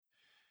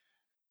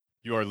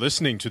You are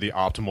listening to the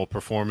Optimal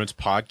Performance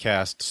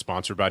Podcast,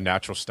 sponsored by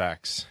Natural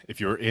Stacks. If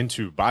you're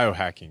into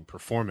biohacking,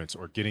 performance,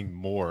 or getting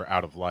more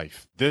out of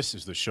life, this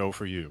is the show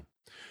for you.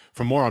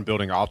 For more on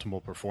building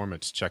optimal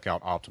performance, check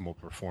out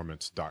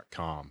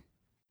optimalperformance.com.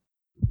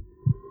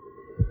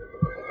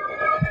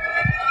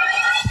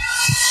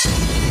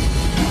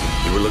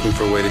 You were looking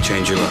for a way to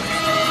change your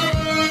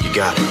life. You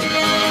got it.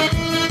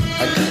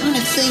 I kind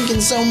of think in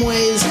some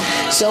ways,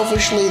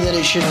 selfishly, that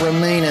it should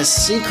remain a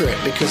secret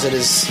because it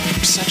is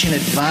such an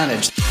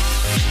advantage.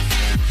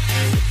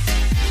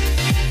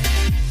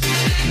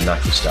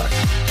 Natural Stack.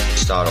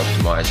 Start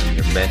optimizing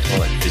your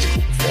mental and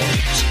physical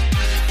performance.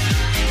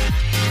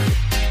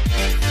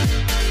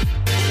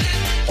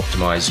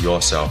 Optimize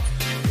yourself.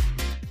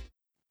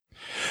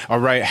 All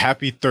right,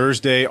 happy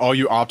Thursday, all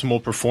you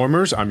optimal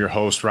performers. I'm your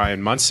host,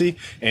 Ryan Muncie,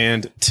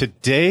 and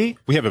today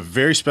we have a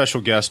very special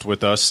guest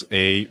with us,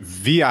 a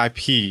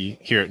VIP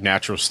here at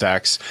Natural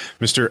Stacks,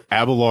 Mr.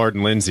 Abelard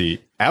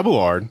Lindsay.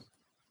 Abelard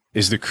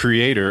is the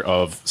creator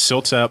of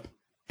CILTEP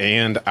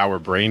and our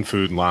brain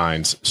food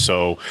lines.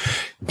 So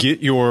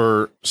get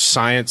your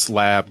science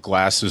lab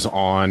glasses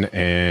on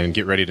and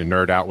get ready to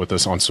nerd out with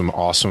us on some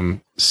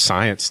awesome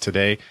science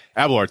today.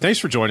 Abelard, thanks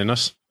for joining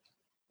us.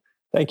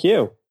 Thank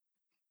you.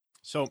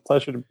 So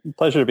pleasure to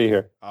be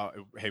here.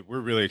 Hey, we're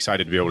really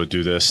excited to be able to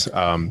do this.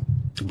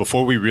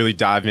 Before we really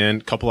dive in,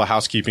 a couple of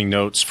housekeeping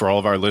notes for all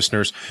of our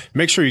listeners.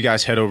 Make sure you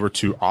guys head over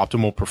to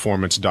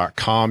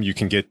optimalperformance.com. You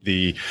can get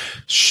the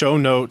show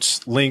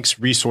notes, links,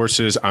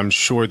 resources. I'm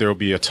sure there'll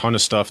be a ton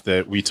of stuff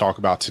that we talk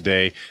about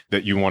today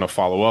that you want to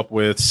follow up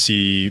with,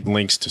 see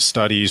links to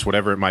studies,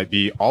 whatever it might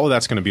be. All of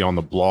that's going to be on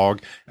the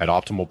blog at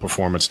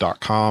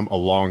optimalperformance.com,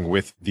 along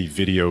with the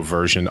video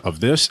version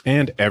of this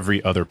and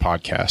every other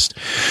podcast.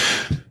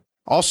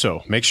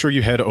 Also, make sure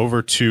you head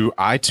over to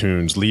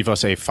iTunes, leave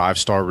us a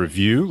 5-star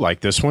review like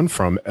this one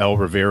from El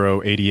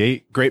Rivero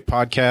 88. Great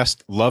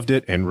podcast, loved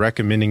it, and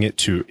recommending it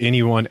to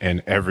anyone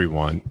and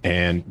everyone.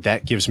 And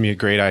that gives me a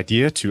great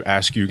idea to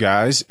ask you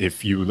guys,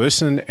 if you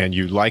listen and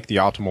you like the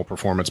Optimal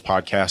Performance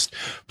Podcast,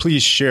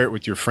 please share it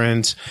with your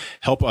friends,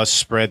 help us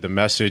spread the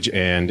message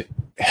and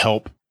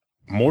help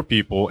more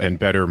people and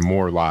better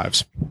more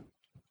lives.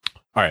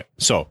 All right,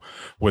 so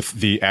with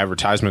the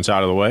advertisements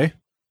out of the way,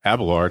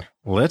 Abelard,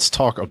 let's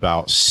talk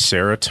about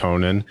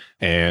serotonin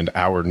and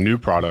our new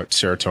product,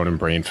 Serotonin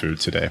Brain Food,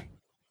 today.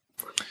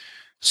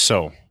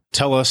 So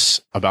tell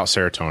us about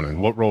serotonin.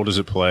 What role does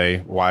it play?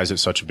 Why is it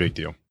such a big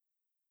deal?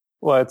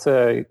 Well, it's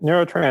a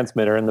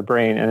neurotransmitter in the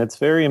brain, and it's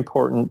very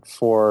important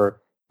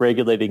for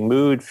regulating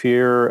mood,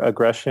 fear,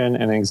 aggression,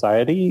 and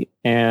anxiety.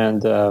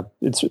 And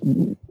it's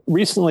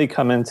recently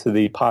come into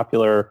the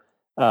popular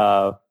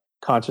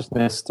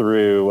consciousness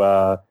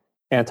through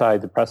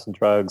antidepressant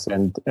drugs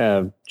and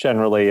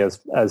generally as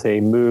a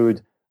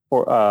mood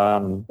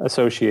or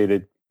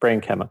associated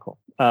brain chemical.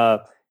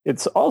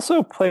 It's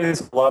also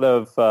plays a lot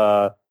of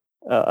a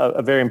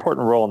very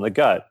important role in the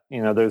gut.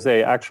 You know, there's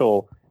a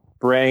actual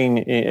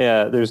brain.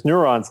 There's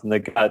neurons in the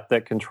gut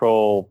that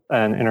control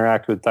and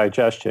interact with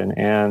digestion,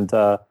 and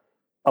a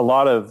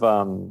lot of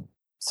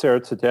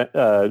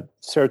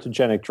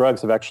serotogenic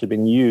drugs have actually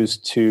been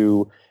used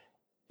to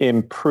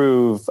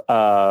improve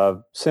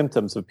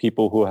symptoms of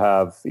people who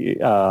have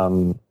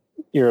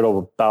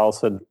irritable bowel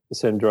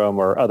syndrome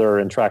or other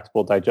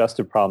intractable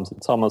digestive problems.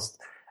 It's almost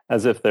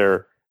as if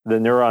the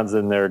neurons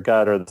in their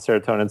gut or the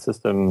serotonin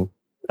system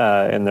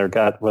in their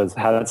gut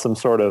had some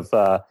sort of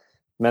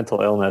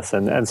mental illness,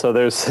 and so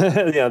there's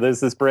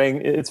there's this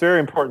brain. It's very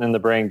important in the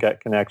brain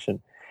gut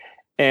connection,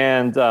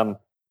 and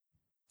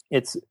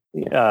it's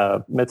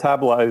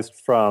metabolized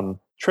from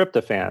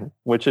tryptophan,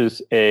 which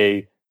is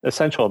a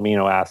essential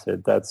amino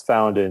acid that's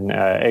found in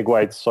egg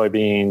whites,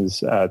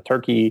 soybeans,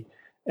 turkey,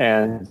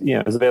 and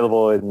is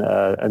available in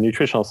a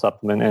nutritional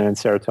supplement and in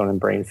serotonin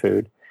brain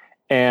food.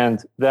 And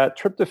that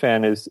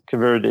tryptophan is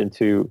converted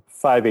into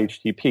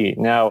 5-HTP.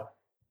 Now,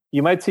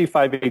 you might see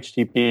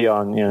 5-HTP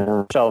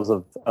on shelves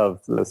of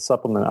the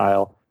supplement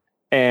aisle,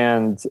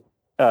 and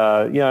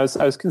I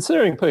was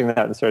considering putting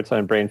that in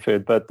serotonin brain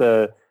food, but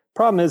the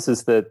problem is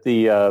that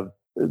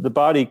the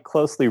body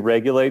closely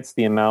regulates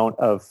the amount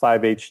of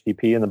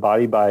 5-HTP in the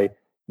body by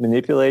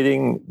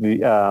manipulating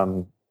the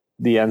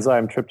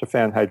enzyme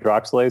tryptophan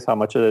hydroxylase, how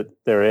much of it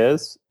there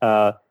is.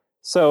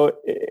 So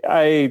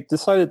I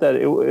decided that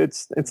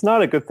it's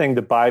not a good thing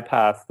to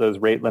bypass those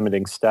rate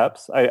limiting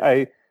steps.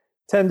 I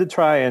tend to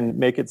try and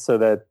make it so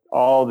that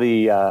all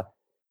the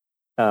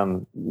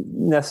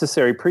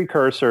necessary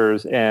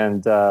precursors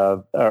and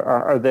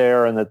are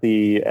there, and that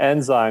the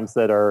enzymes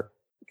that are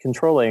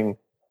controlling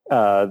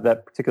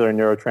that particular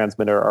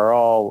neurotransmitter are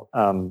all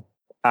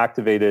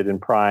activated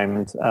and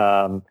primed,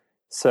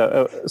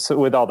 so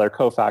with all their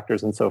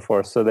cofactors and so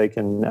forth, so they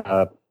can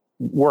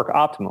work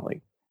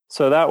optimally.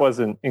 So that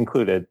wasn't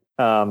included.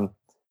 But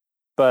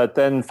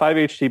then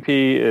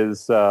 5-HTP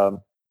is,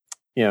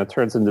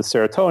 turns into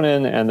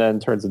serotonin and then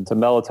turns into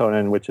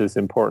melatonin, which is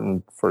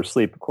important for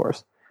sleep, of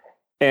course.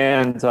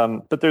 And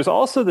but there's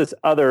also this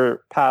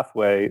other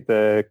pathway,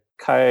 the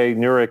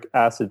kyanuric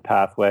acid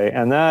pathway,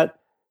 and that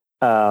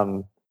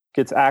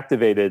gets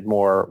activated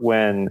more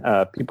when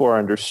people are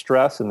under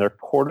stress and their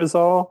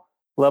cortisol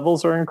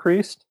levels are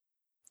increased.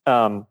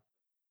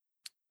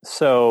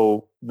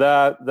 So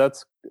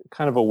that's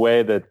kind of a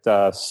way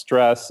that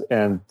stress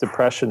and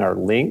depression are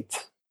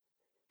linked.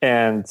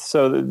 And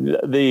so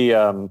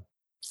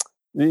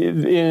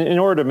in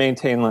order to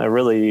maintain a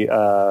really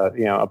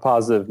a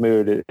positive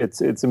mood,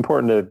 it's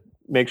important to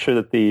make sure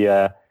that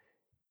the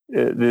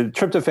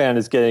tryptophan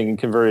is getting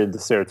converted into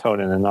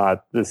serotonin and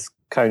not this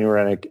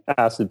chymorrhenic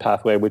acid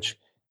pathway, which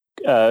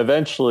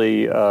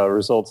eventually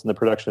results in the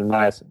production of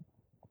niacin.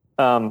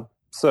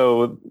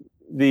 So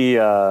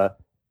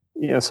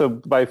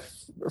by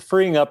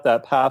freeing up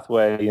that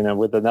pathway,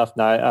 with enough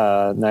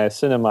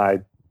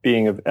niacinamide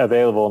being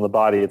available in the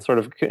body, it's sort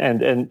of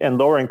and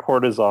lowering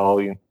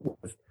cortisol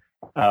with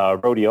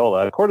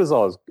rhodiola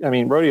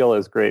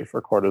is great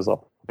for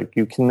cortisol. Like,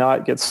 you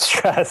cannot get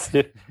stressed.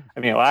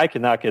 I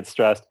cannot get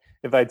stressed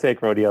if I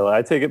take rhodiola.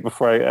 I take it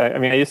before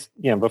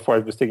before I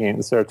was taking it in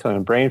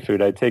serotonin brain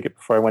food, I take it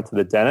before I went to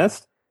the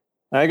dentist.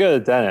 And I go to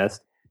the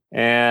dentist,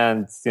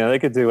 and they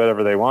could do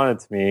whatever they wanted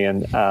to me,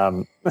 and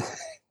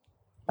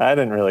I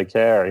didn't really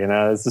care.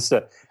 It's just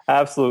an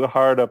absolute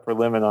hard upper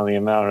limit on the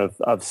amount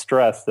of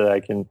stress that I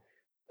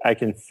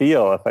can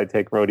feel if I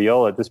take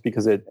rhodiola, just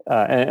because it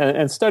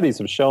and studies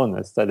have shown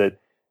this, that it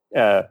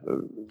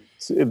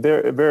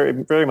very, very,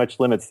 very much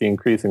limits the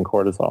increase in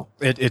cortisol.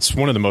 It's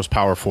one of the most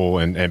powerful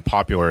and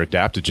popular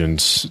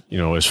adaptogens,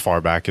 as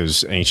far back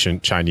as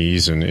ancient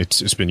Chinese, and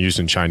it's been used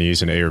in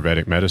Chinese and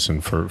Ayurvedic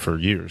medicine for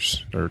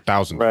years, or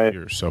thousands of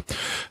years.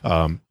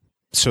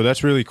 So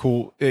that's really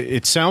cool.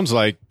 It sounds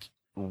like,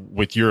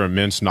 with your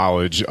immense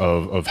knowledge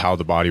of how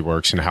the body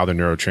works and how the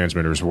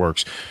neurotransmitters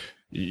works,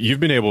 you've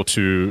been able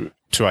to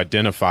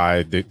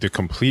identify the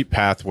complete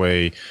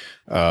pathway,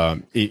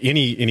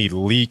 any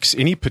leaks,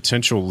 any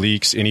potential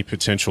leaks, any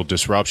potential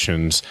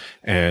disruptions.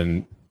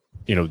 And,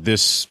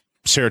 this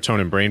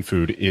serotonin brain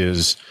food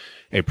is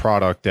a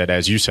product that,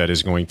 as you said,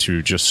 is going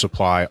to just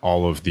supply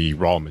all of the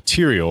raw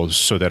materials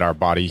so that our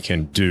body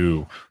can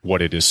do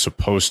what it is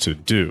supposed to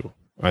do.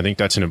 I think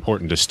that's an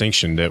important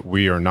distinction, that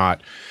we are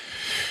not,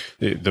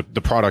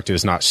 the product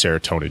is not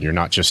serotonin. You're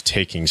not just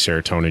taking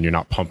serotonin. You're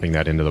not pumping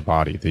that into the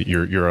body. That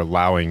you're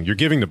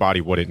giving the body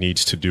what it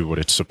needs to do what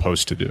it's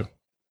supposed to do.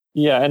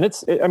 Yeah.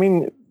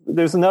 And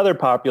there's another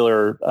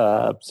popular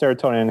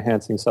serotonin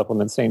enhancing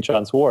supplement, St.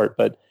 John's wort,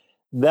 but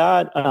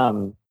that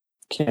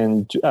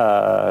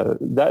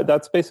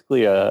that's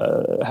basically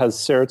has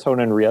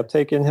serotonin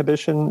reuptake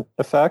inhibition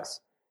effects.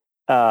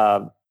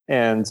 That's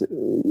the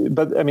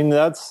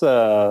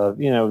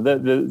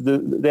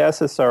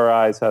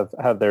SSRIs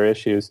have their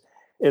issues.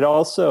 It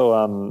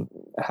also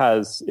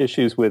has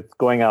issues with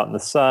going out in the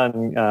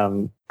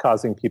sun,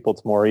 causing people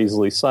to more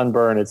easily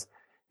sunburn. It's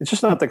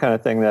just not the kind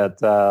of thing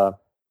that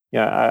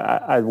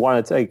I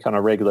want to take on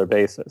a regular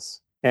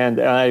basis.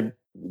 And I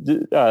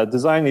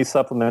designed these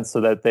supplements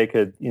so that they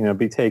could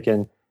be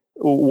taken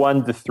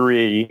 1 to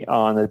 3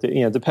 on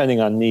depending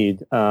on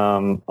need,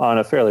 on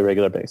a fairly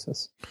regular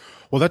basis.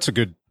 Well, that's a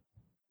good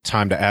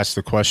time to ask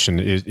the question,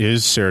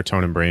 is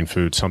serotonin brain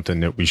food something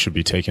that we should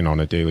be taking on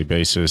a daily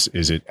basis?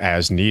 Is it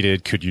as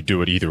needed? Could you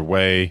do it either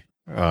way?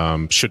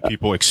 Should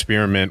people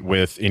experiment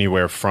with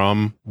anywhere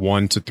from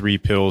 1 to 3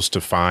 pills to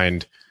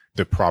find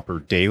the proper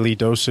daily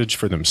dosage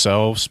for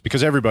themselves?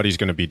 Because everybody's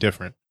going to be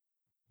different.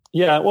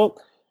 Yeah, well,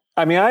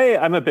 I'm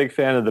a big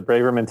fan of the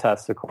Braverman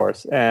test, of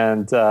course.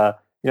 And,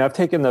 I've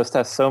taken those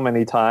tests so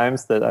many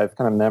times that I've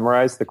kind of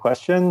memorized the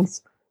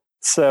questions.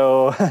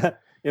 So, at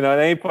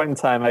any point in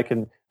time, I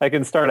can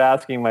start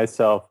asking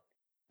myself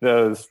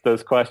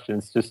those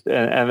questions, just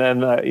and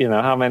then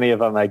how many of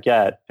them I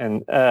get,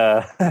 and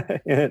I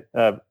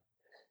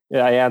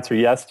answer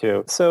yes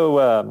to.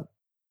 So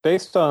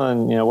based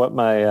on what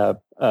my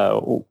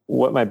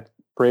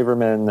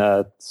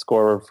Braverman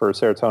score for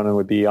serotonin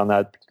would be on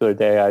that particular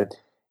day, I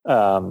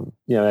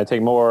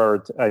take more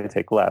or I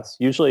take less.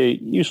 Usually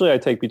I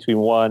take between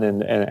 1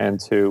 and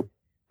 2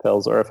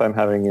 pills, or if I'm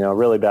having a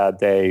really bad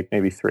day,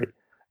 maybe 3.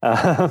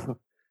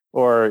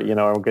 Or,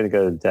 I'm going to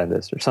go to the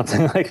dentist or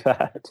something like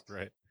that.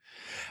 Right.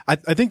 I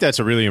think that's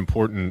a really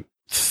important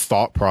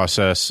thought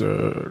process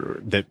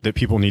that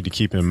people need to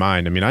keep in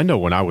mind. I know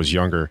when I was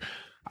younger,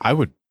 I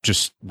would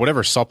just,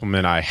 whatever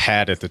supplement I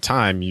had at the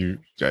time,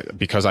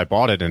 because I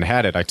bought it and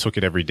had it, I took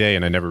it every day,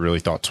 and I never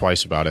really thought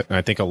twice about it. And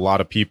I think a lot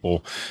of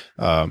people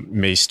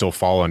may still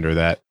fall under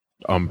that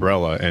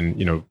umbrella.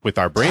 And, with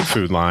our brain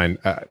food line,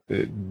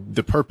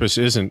 the purpose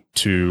isn't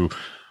to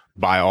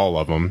buy all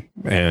of them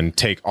and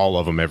take all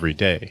of them every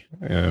day.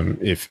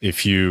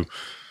 If you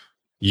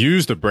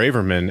use the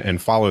Braverman and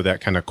follow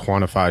that kind of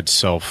quantified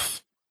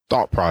self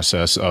thought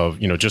process of,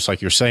 just like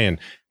you're saying,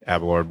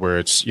 Abelard, where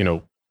it's,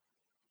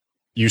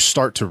 you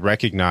start to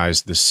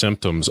recognize the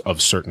symptoms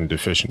of certain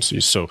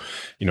deficiencies. So,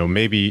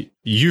 maybe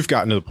you've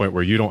gotten to the point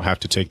where you don't have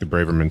to take the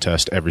Braverman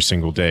test every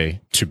single day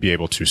to be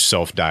able to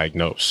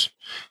self-diagnose.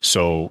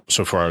 So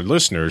for our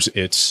listeners,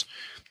 it's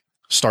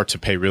start to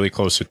pay really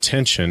close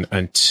attention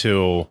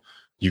until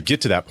you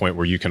get to that point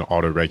where you can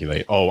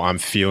auto-regulate. Oh, I'm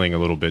feeling a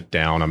little bit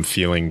down. I'm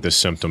feeling the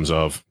symptoms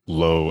of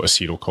low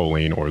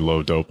acetylcholine or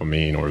low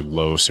dopamine or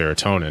low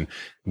serotonin.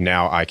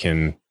 Now I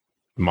can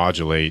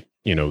modulate,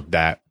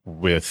 that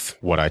with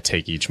what I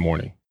take each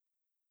morning.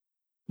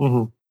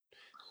 Mm-hmm.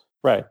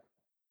 Right.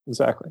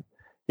 Exactly.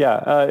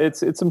 Yeah.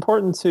 It's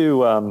important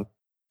to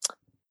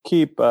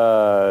keep,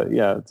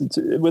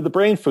 with the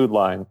brain food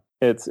line.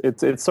 It's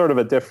sort of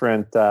a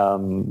different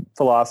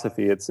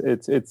philosophy.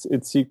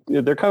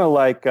 They're kind of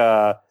like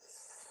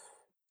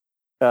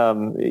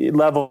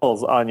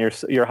levels on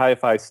your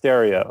hi-fi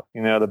stereo.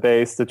 The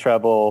bass, the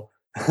treble,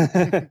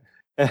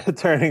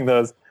 turning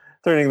those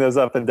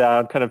up and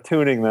down, kind of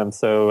tuning them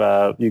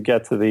so you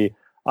get to the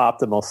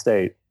optimal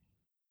state.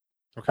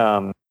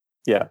 Okay.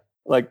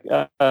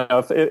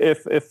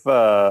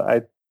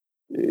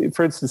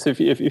 For instance, if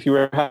you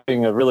were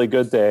having a really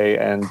good day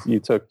and you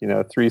took 3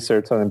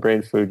 serotonin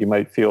brain food, you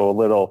might feel a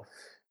little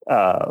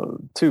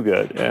too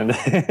good, and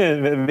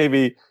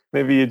maybe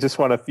you just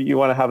want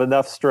to have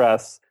enough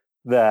stress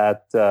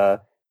that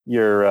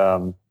you're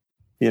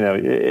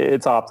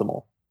it's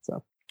optimal.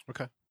 So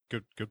okay,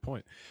 good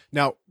point.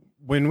 Now,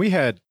 when we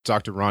had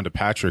Dr. Rhonda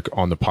Patrick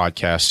on the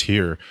podcast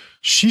here,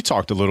 she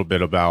talked a little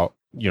bit about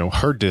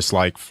her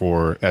dislike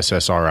for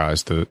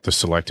SSRIs, the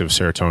selective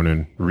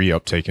serotonin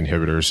reuptake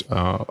inhibitors.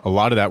 A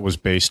lot of that was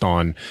based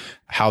on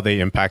how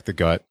they impact the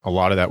gut. A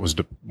lot of that was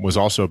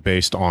also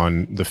based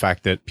on the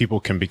fact that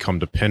people can become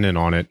dependent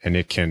on it, and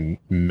it can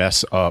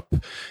mess up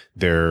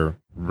their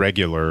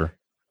regular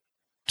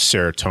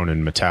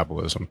serotonin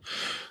metabolism.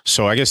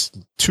 So I guess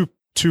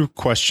two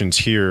questions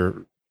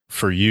here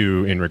for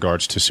you in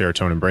regards to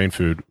serotonin brain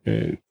food.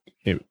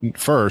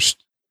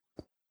 First,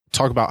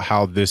 talk about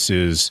how this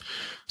is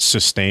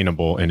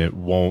sustainable and it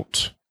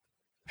won't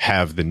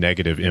have the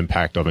negative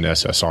impact of an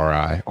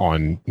SSRI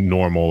on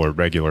normal or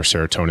regular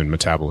serotonin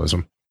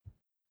metabolism.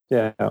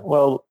 Yeah,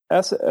 well,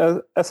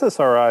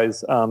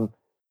 SSRIs,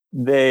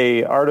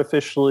 they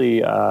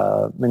artificially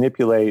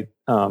manipulate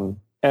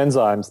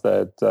enzymes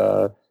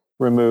that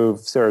remove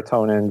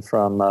serotonin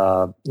from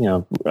the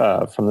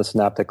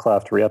synaptic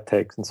cleft,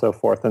 reuptakes, and so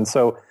forth. And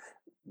so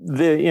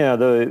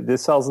the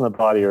cells in the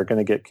body are going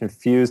to get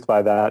confused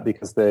by that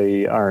because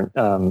they aren't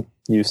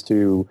used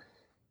to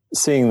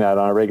seeing that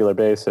on a regular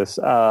basis.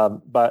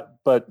 But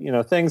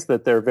things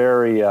that they're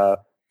very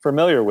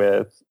familiar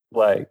with,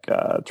 like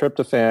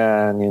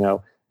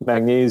tryptophan,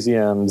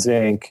 magnesium,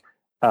 zinc,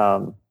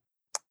 and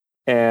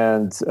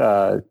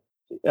are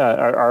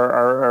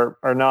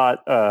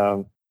not.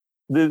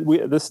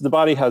 The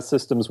body has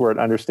systems where it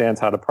understands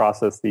how to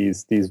process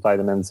these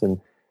vitamins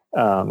and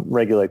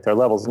regulate their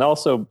levels. And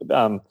also,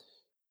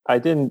 I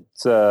didn't,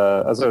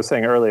 as I was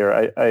saying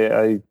earlier,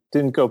 I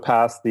didn't go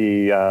past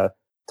the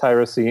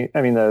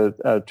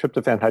the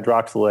tryptophan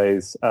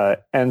hydroxylase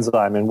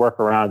enzyme and work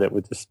around it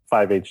with just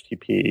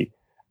 5-HTP.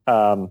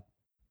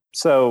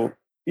 So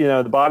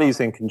the body's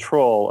in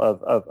control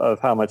of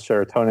how much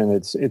serotonin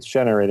it's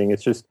generating.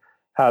 It just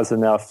has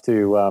enough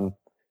to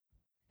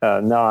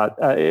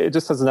it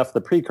just has enough of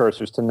the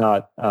precursors to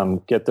not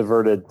get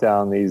diverted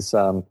down these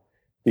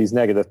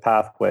negative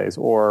pathways,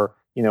 or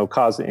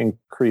cause an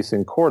increase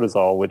in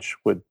cortisol, which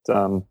would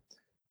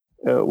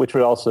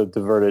also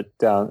divert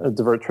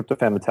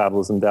tryptophan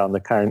metabolism down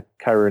the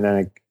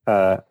chyrogenic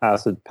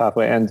acid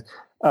pathway. And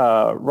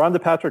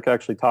Rhonda Patrick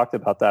actually talked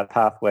about that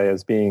pathway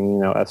as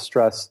being a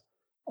stress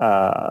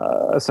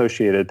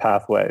associated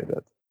pathway.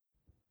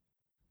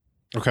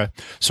 Okay,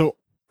 so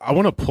I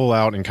want to pull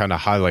out and kind of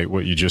highlight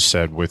what you just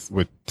said with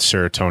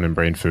serotonin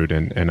brain food.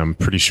 And I'm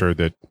pretty sure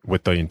that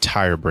with the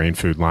entire brain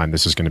food line,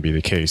 this is going to be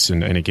the case.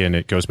 And again,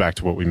 it goes back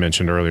to what we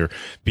mentioned earlier,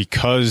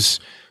 because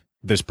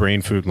this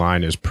brain food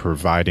line is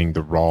providing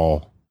the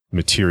raw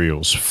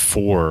materials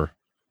for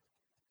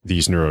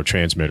these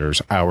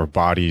neurotransmitters. Our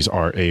bodies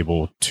are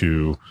able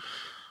to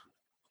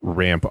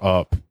ramp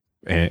up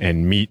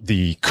and meet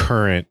the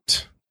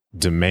current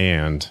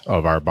demand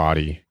of our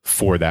body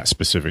for that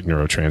specific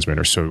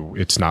neurotransmitter. So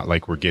it's not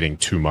like we're getting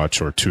too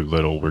much or too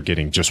little. We're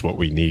getting just what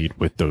we need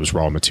with those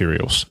raw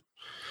materials.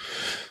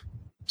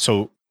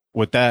 So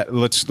with that,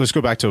 let's go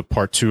back to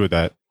part 2 of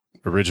that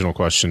original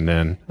question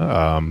then,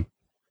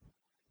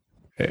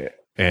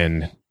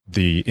 and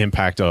the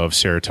impact of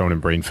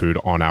serotonin brain food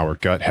on our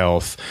gut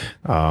health,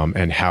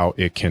 and how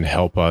it can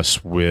help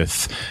us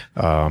with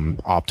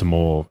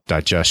optimal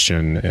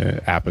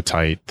digestion,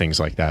 appetite, things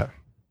like that.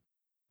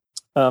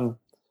 Well,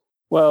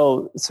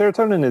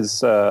 serotonin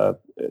is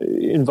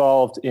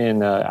involved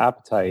in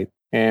appetite,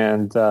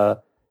 and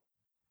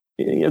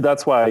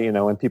that's why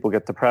when people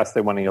get depressed,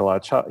 they want to eat a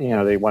lot of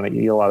they want to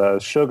eat a lot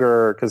of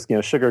sugar, because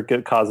sugar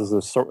causes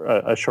a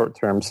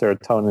short-term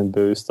serotonin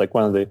boost, like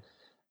one of the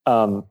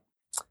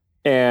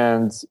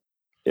and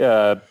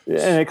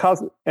it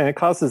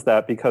causes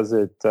that because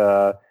it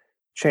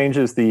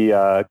changes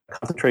the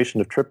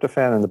concentration of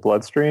tryptophan in the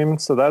bloodstream.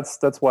 So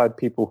that's why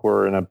people who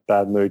are in a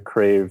bad mood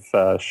crave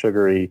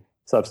sugary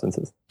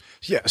substances.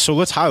 Yeah. So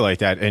let's highlight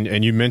that.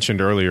 And you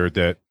mentioned earlier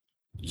that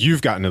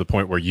you've gotten to the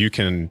point where you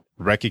can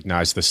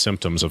recognize the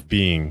symptoms of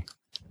being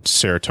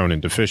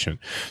serotonin deficient.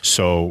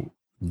 So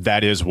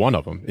that is one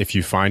of them. If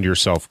you find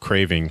yourself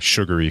craving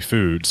sugary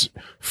foods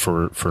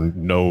for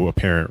no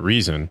apparent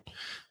reason,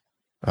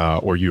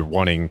 or you're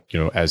wanting,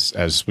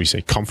 as we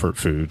say, comfort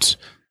foods,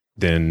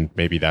 then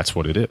maybe that's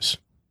what it is.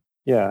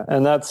 Yeah,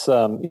 and that's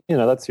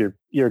that's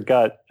your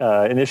gut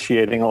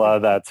initiating a lot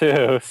of that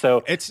too.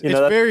 So it's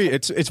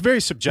very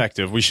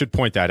subjective. We should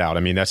point that out. I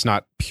mean, that's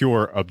not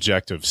pure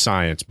objective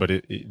science, but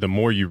the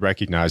more you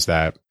recognize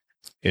that,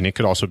 and it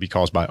could also be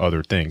caused by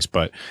other things,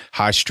 but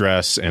high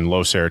stress and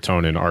low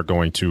serotonin are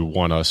going to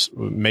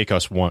make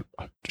us want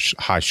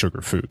high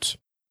sugar foods.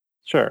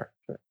 Sure.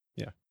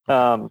 Yeah.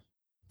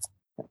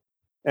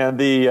 And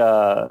the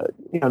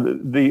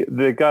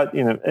gut,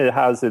 it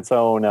has its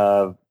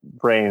own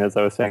brain, as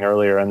I was saying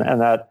earlier, and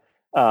that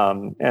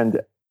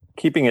and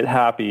keeping it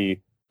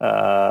happy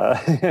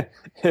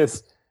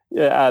has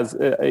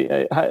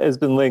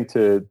been linked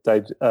to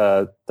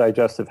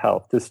digestive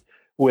health. Just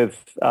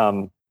with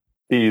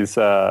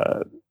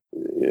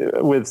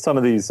with some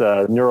of these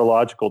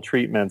neurological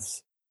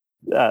treatments,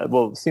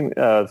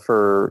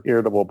 for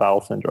irritable bowel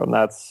syndrome,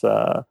 that's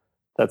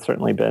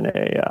certainly been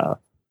a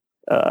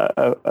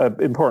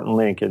important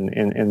link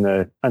in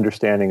the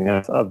understanding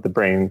of the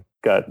brain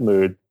gut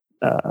mood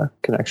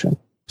connection.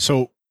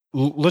 So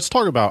let's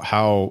talk about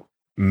how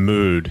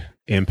mood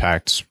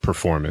impacts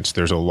performance.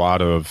 There's a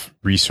lot of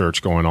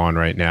research going on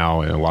right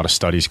now and a lot of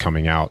studies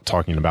coming out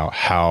talking about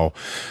how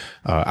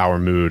our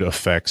mood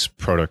affects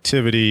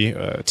productivity,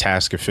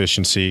 task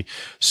efficiency.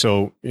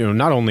 So,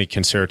 not only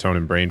can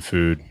serotonin brain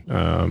food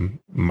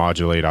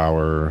modulate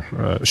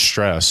our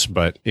stress,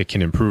 but it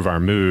can improve our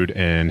mood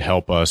and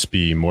help us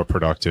be more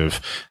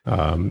productive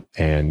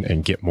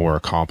and get more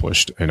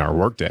accomplished in our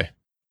workday.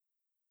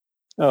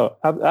 Oh,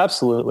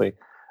 absolutely.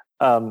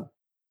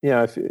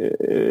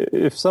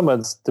 If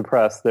someone's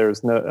depressed,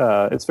 there's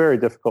no. It's very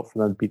difficult for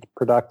them to be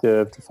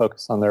productive, to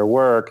focus on their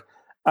work.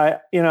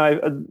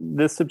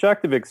 The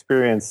subjective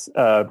experience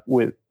that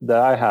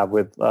I have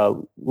with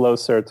low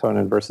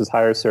serotonin versus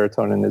higher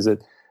serotonin is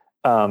it's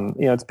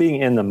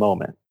being in the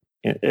moment.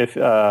 If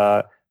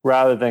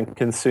rather than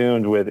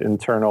consumed with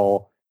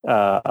internal,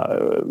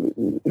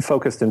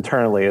 focused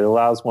internally, it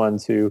allows one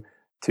to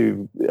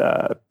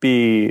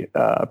be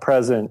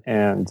present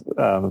and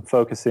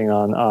focusing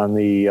on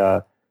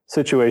the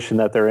situation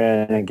that they're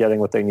in and getting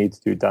what they need to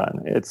do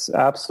done. It's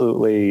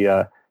absolutely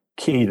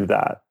key to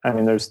that. I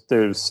mean, there's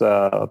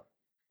the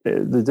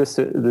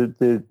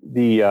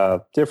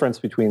difference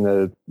between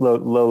the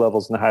low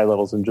levels and high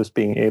levels, and just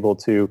being able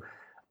to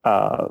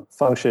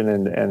function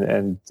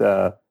and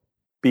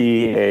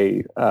be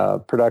a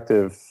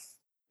productive,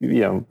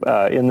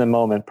 in the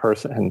moment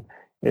person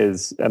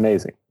is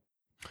amazing.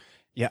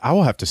 Yeah, I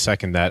will have to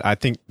second that. I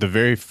think the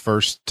very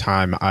first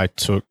time I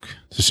took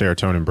the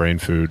serotonin brain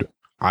food,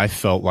 I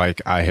felt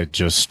like I had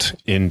just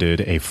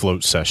ended a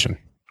float session.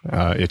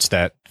 It's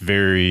that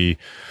very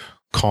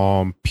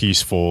calm,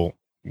 peaceful,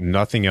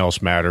 nothing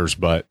else matters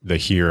but the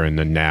here and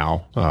the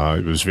now.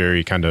 It was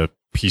very kind of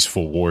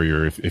Peaceful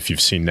Warrior, if you've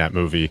seen that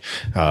movie.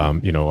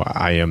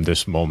 I am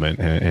this moment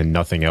and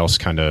nothing else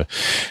kind of,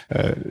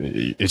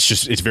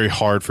 it's very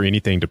hard for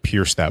anything to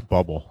pierce that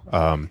bubble.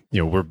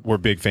 We're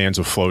big fans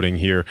of floating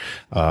here.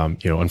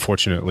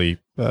 Unfortunately,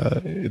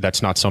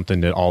 that's not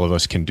something that all of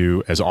us can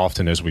do as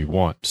often as we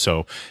want.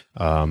 So,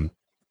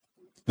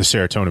 the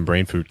serotonin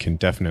brain food can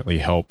definitely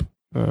help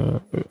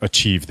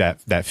achieve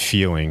that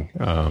feeling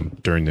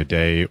during the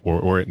day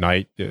or at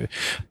night.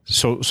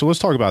 So let's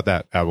talk about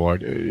that,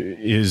 Abelard.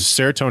 Is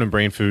serotonin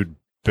brain food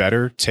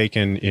better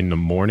taken in the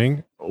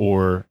morning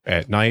or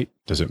at night?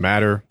 Does it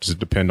matter? Does it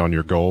depend on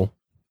your goal?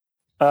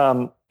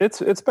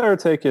 It's better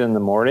taken in the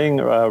morning.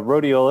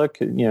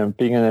 Rhodiola,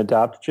 being an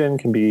adaptogen,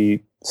 can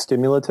be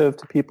stimulative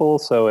to people,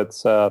 so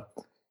it's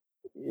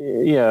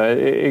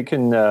it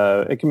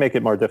can make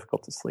it more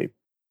difficult to sleep.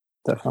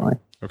 Definitely.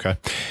 Okay.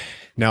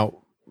 Now,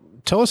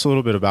 tell us a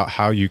little bit about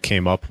how you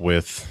came up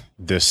with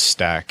this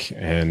stack.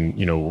 And,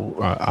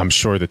 I'm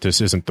sure that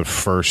this isn't the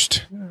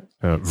first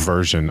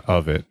version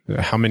of it.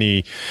 How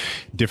many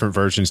different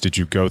versions did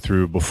you go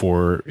through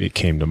before it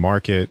came to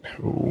market?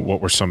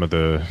 What were some of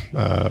the,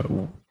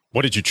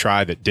 what did you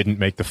try that didn't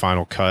make the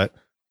final cut?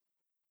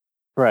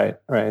 Right.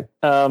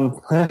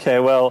 Okay.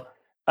 Well,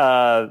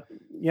 I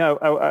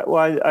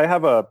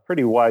have a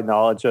pretty wide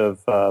knowledge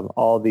of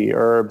all the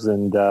herbs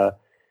and,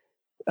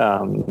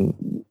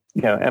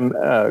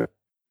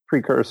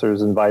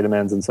 precursors and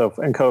vitamins and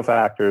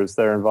cofactors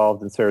that are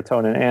involved in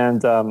serotonin.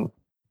 And,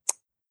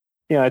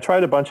 I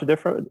tried a bunch of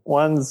different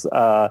ones,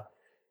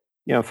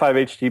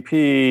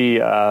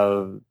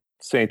 5-HTP,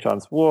 St.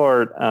 John's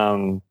wort,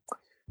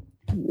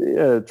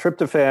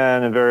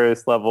 tryptophan in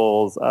various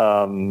levels,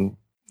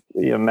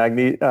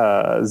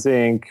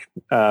 zinc,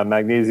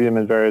 magnesium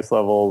in various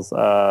levels,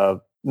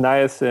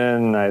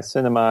 niacin,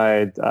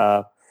 niacinamide,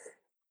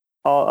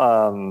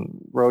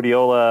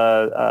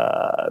 rhodiola,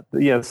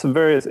 some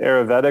various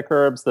Ayurvedic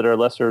herbs that are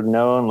lesser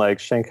known, like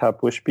Shankha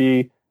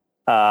Pushpi,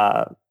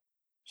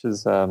 which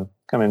is kind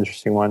of an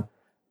interesting one.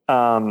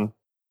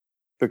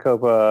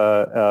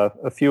 Bacopa,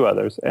 a few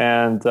others,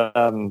 and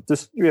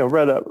just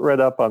read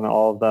up on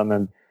all of them,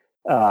 and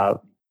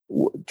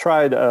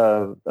tried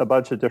a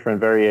bunch of different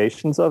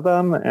variations of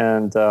them,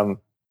 and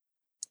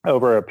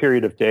over a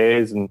period of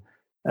days,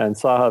 and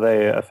saw how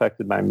they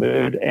affected my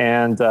mood.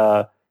 And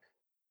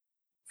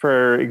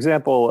for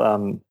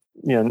example,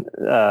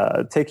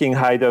 taking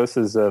high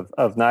doses of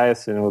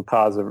niacin will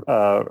cause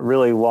a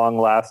really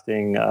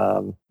long-lasting,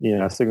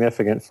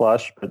 significant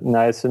flush. But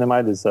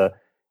niacinamide is a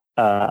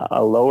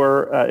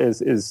lower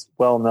is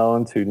well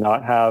known to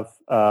not have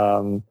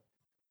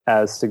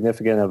as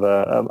significant of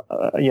a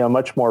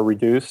much more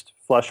reduced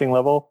flushing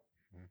level.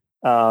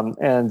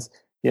 And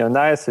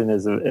niacin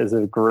is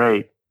a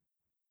great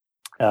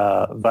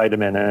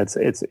vitamin, and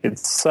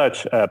it's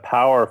such a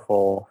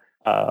powerful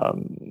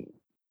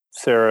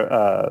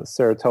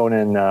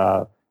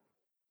serotonin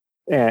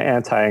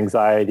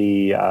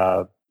anti-anxiety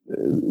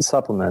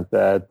supplement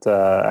that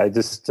I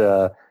just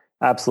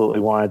absolutely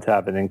wanted to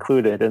have it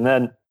included. And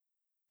then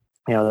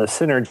the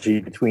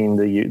synergy between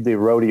the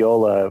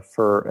rhodiola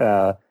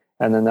for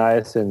and the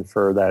niacin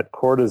for that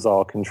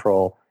cortisol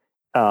control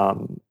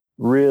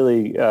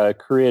really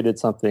created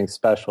something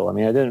special. I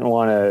mean, I didn't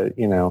want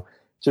to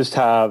just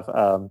have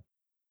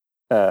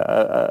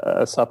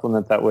a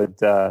supplement that would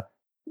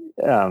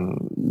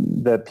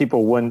that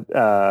people wouldn't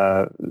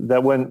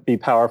that wouldn't be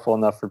powerful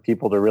enough for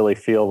people to really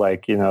feel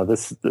like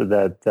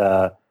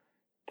that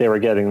they were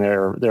getting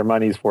their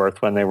money's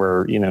worth when they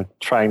were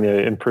trying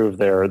to improve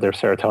their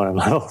serotonin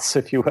levels,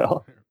 if you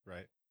will.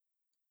 Right.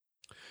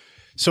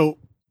 So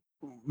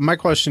my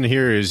question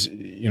here is,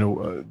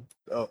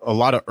 a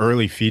lot of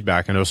early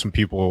feedback. I know some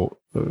people,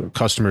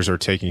 customers are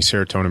taking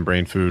serotonin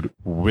brain food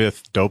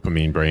with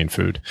dopamine brain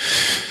food.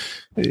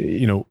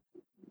 It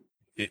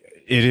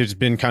has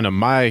been kind of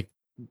my,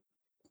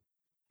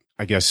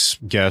 I guess,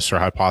 guess or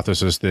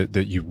hypothesis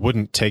that you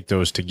wouldn't take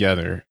those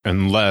together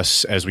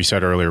unless, as we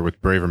said earlier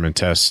with Braverman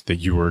tests, that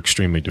you were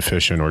extremely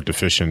deficient or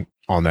deficient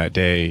on that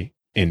day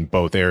in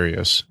both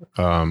areas.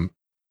 Can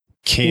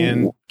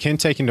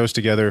taking those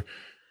together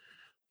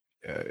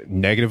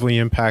negatively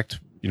impact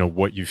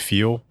what you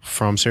feel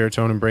from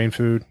serotonin brain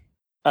food?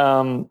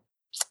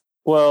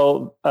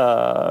 Well,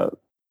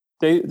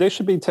 they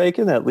should be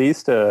taken at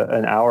least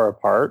an hour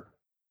apart,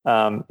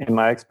 in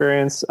my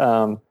experience,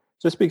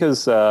 just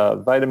because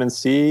vitamin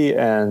C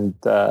and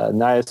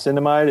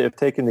niacinamide, if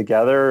taken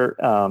together,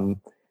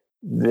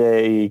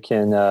 they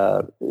can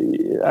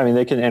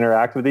they can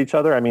interact with each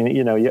other. I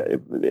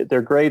mean,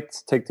 they're great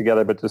to take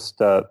together, but just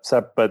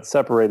but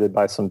separated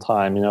by some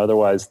time.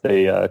 Otherwise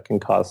they can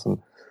cause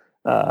some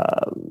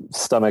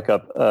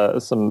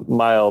some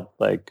mild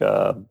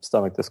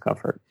stomach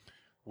discomfort.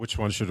 Which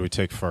one should we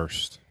take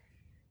first?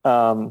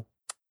 I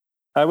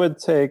would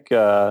take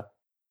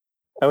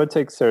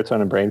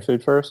serotonin brain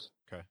food first.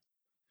 Okay.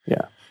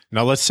 Yeah.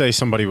 Now let's say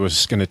somebody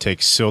was going to take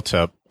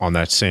Ciltep on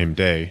that same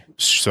day.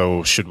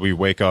 So should we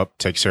wake up,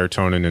 take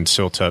serotonin and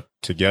Ciltep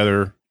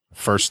together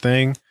first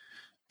thing,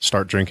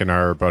 start drinking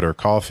our butter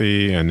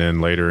coffee, and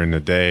then later in the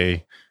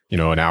day,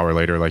 an hour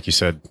later, like you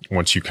said,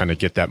 once you kind of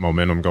get that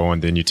momentum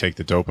going, then you take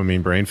the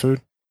dopamine brain food?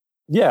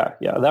 Yeah,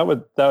 that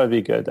would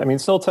be good. I mean,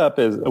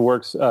 Ciltep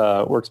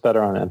works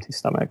better on an empty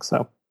stomach.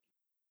 So,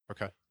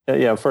 okay,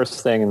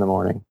 first thing in the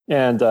morning,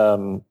 and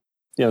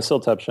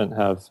Ciltep shouldn't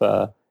have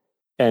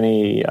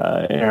any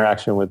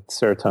interaction with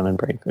serotonin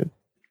brain food.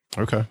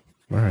 Okay,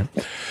 all right.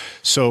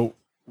 So,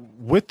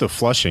 with the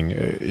flushing,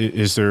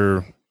 is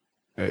there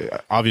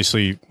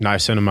obviously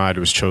niacinamide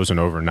was chosen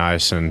over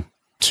niacin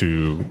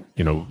to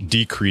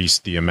decrease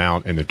the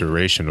amount and the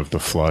duration of the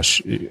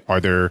flush?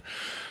 Are there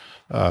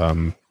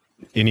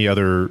any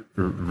other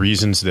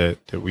reasons that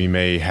we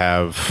may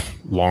have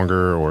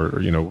longer,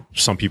 or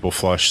some people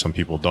flush, some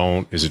people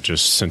don't? Is it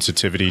just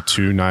sensitivity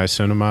to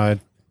niacinamide?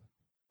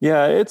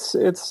 Yeah, it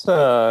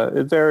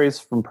varies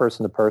from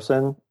person to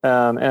person,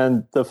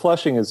 and the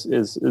flushing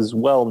is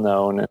well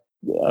known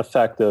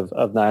effect of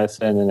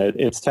niacin, and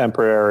it's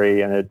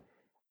temporary, and it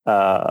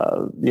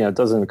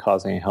doesn't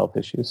cause any health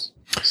issues.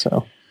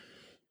 So,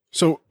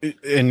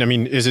 and I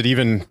mean, is it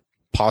even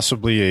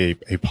possibly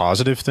a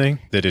positive thing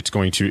that it's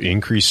going to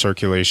increase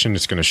circulation?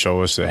 It's going to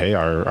show us that, hey,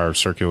 our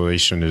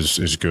circulation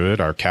is good.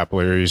 Our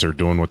capillaries are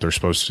doing what they're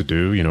supposed to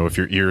do. If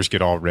your ears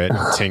get all red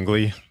and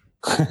tingly.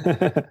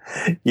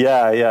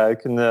 Yeah, it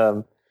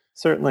can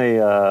certainly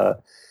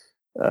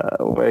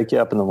wake you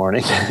up in the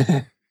morning.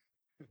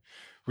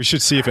 We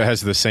should see if it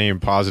has the same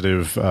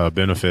positive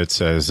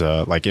benefits as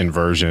like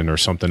inversion or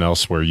something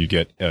else, where you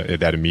get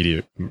that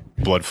immediate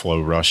blood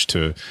flow rush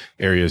to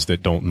areas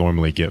that don't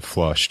normally get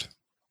flushed.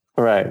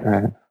 Right.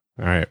 All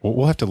right. Well,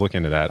 we'll have to look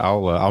into that.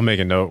 I'll make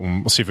a note,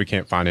 and we'll see if we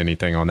can't find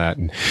anything on that.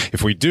 And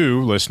if we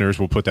do, listeners,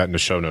 we'll put that in the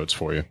show notes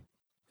for you.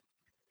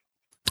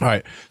 All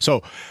right.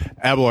 So,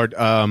 Abelard,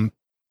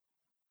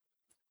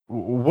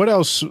 what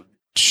else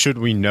should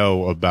we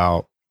know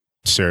about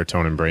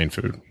serotonin brain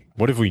food?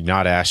 What have we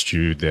not asked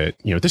you that,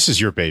 this is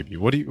your baby?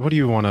 What do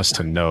you want us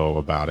to know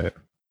about it?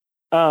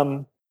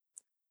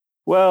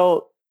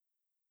 Well,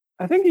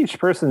 I think each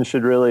person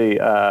should really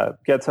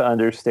get to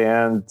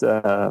understand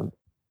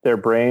their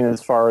brain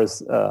as far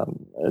as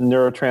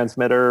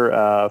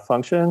neurotransmitter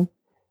function,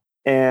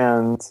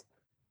 and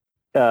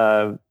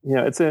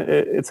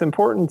it's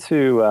important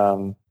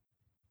to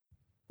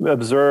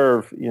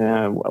observe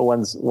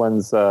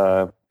one's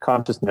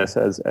consciousness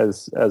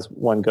as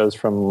one goes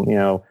from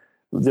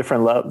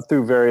different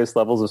through various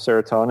levels of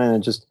serotonin,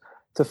 and just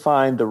to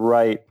find the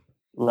right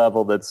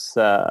level that's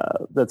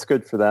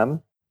good for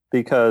them,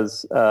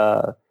 because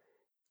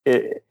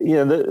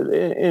in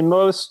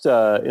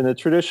the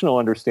traditional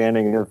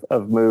understanding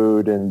of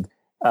mood and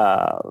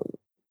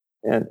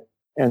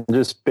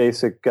just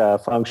basic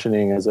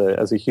functioning as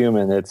a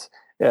human, it's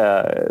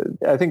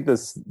I think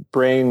this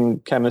brain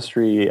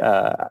chemistry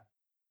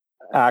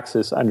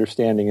axis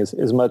understanding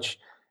is much.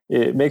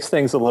 It makes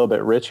things a little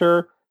bit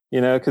richer,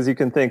 because you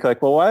can think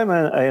like, well, why am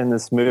I in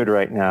this mood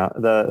right now?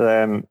 That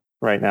I'm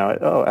right now.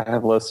 Oh, I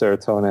have low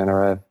serotonin,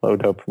 or I have low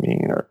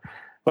dopamine, or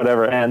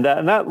whatever, and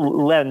that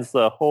lends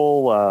the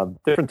whole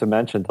different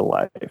dimension to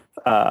life.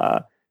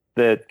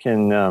 That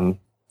can.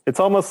 It's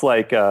almost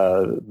like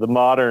the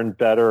modern,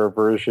 better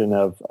version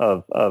of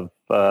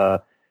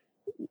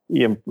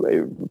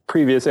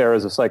previous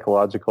eras of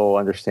psychological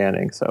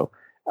understanding. So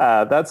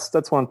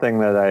that's one thing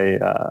that I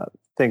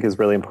think is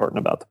really important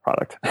about the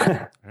product.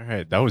 All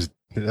right, that was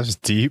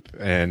deep,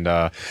 and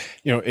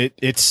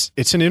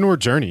it's an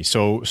inward journey.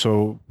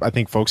 So I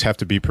think folks have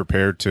to be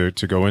prepared to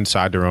go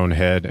inside their own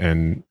head,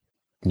 and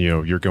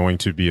you're going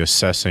to be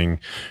assessing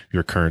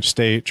your current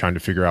state, trying to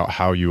figure out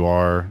how you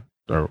are,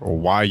 or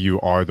why you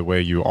are the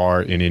way you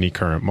are in any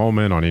current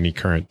moment, on any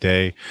current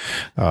day.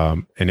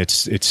 And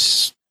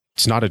it's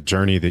not a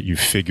journey that you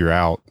figure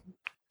out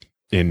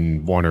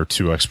in one or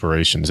two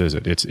explorations, is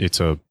it?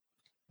 It's a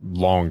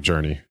long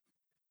journey.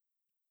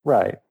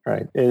 Right.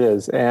 It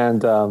is.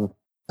 And, what's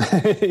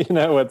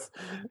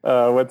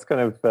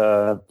kind of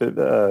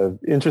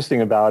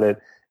interesting about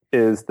it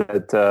is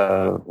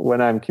that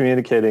when I'm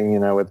communicating,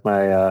 with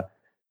my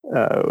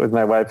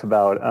wife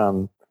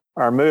about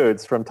our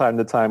moods from time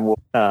to time,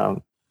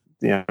 and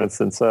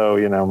so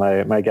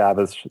my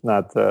GABA is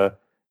not so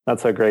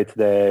great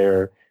today,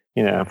 or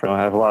if I don't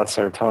have a lot of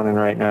serotonin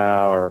right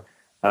now, or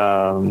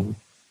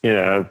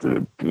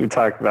we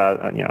talk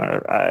about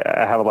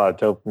I have a lot of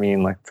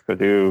dopamine, like to go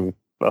do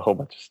a whole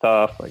bunch of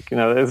stuff, like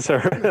it's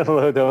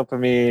low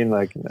dopamine,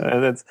 like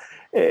and it's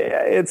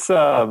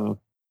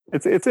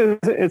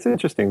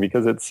interesting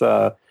because it's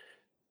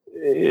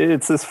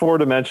this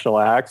 4-dimensional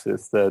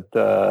axis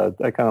that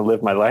I kind of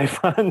live my life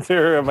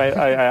under.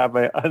 I have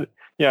my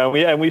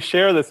we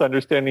share this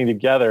understanding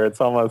together. It's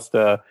almost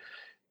a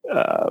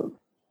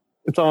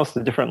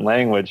different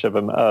language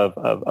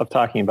of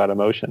talking about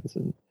emotions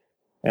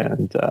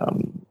and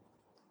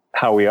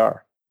how we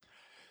are.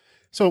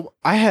 So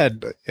I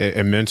had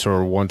a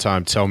mentor one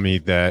time tell me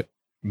that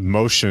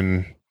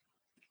motion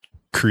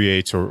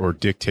creates or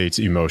dictates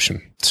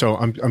emotion. So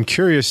I'm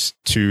curious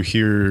to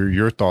hear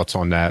your thoughts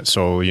on that.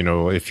 So,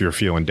 if you're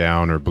feeling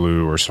down or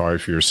blue or sorry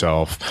for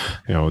yourself,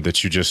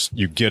 that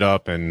you get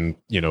up and,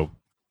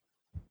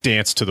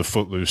 dance to the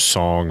Footloose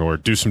song or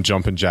do some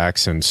jumping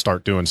jacks and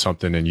start doing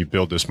something, and you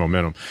build this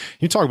momentum.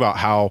 You talk about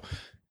how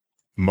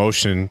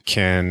motion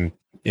can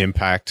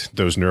impact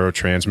those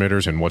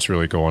neurotransmitters and what's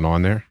really going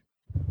on there.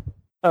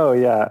 Oh,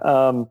 yeah.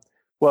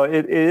 Well,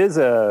 it is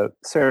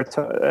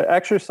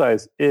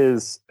exercise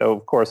is,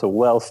 of course, a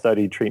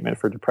well-studied treatment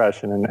for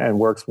depression and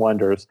works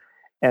wonders.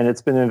 And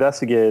it's been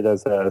investigated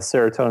as a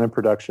serotonin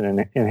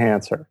production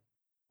enhancer.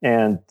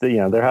 And,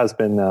 there has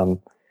been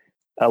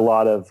a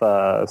lot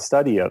of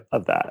study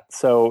of that.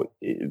 So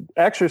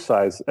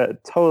exercise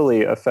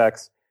totally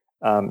affects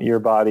your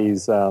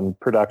body's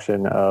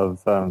production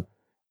of,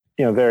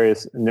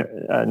 various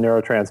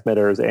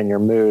neurotransmitters and your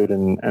mood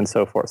and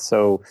so forth.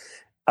 So,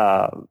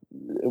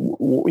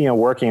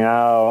 working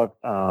out,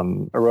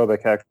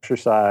 aerobic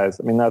exercise.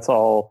 I mean, that's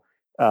all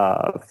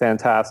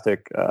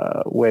fantastic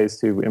ways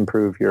to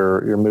improve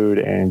your mood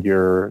and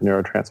your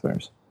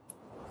neurotransmitters.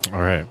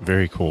 All right.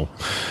 Very cool.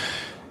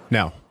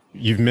 Now,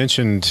 you've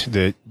mentioned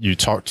that you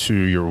talked to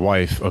your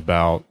wife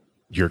about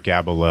your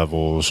GABA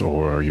levels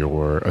or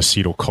your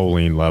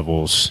acetylcholine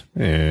levels,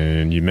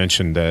 and you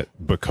mentioned that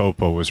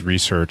Bacopa was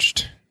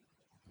researched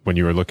when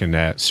you were looking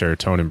at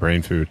serotonin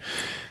brain food.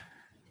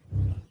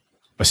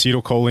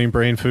 Acetylcholine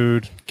brain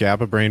food,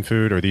 GABA brain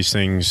food, are these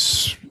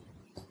things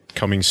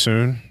coming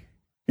soon?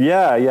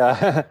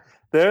 Yeah.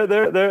 They're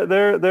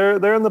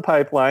in the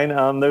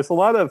pipeline. There's a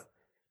lot of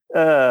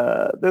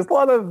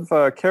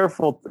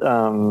careful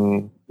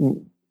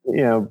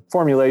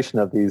formulation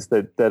of these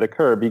that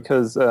occur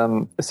because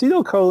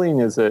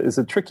acetylcholine is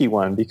a tricky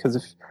one, because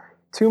if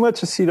too much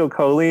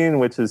acetylcholine,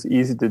 which is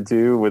easy to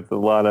do with a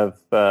lot of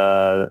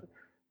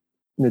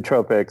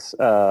nootropics,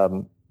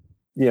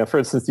 for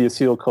instance, the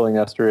acetylcholine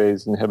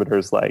esterase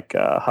inhibitors like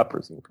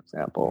huperzine, for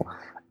example,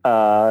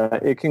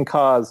 it can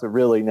cause a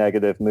really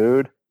negative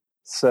mood.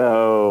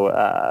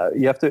 So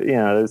you have to,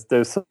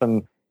 there's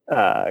some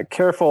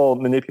careful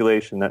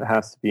manipulation that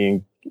has to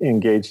be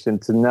engaged in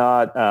to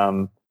not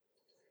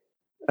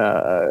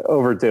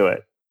overdo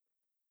it,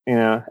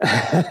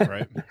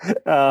 Right.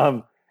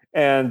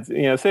 And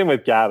same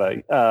with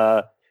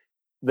GABA.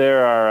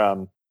 There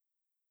are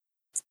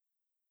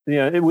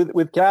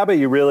with GABA,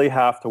 you really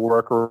have to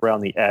work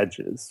around the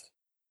edges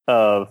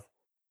of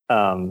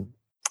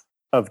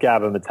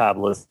GABA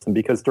metabolism,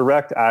 because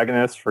direct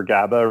agonists for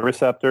GABA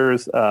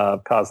receptors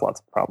cause lots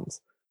of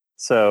problems.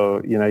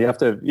 So you have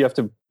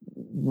to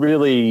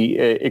really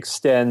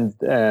extend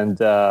and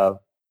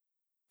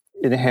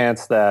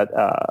enhance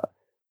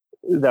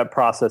that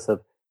process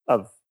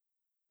of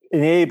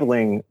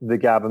enabling the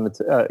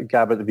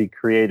GABA to be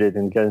created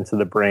and get into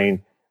the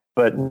brain,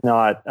 but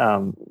not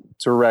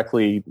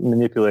directly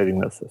manipulating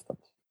those systems.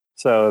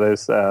 So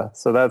that's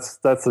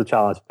the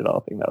challenge of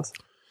developing those.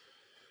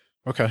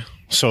 Okay,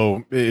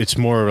 so it's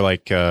more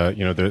like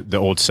the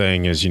old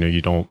saying is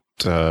you don't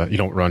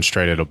run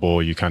straight at a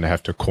bull, you kind of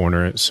have to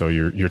corner it. So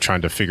you're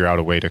trying to figure out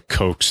a way to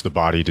coax the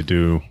body to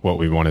do what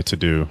we want it to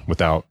do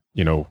without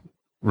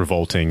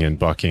revolting and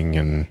bucking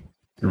and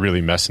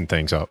really messing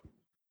things up.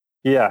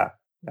 Yeah,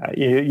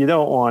 you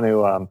don't want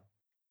to.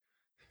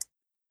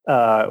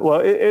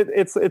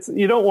 It's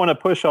you don't want to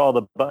push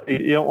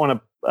you don't want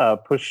to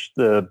push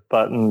the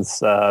buttons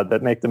that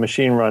make the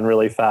machine run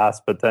really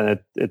fast, but then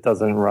it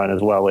doesn't run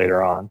as well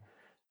later on.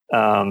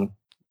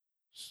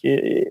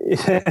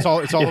 It's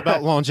all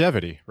about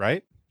longevity,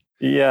 right?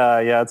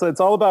 Yeah. It's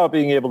all about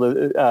being able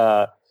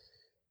to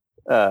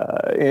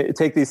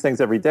take these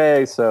things every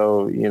day,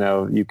 so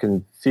you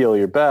can feel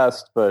your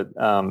best, but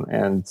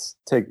and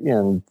take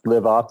and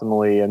live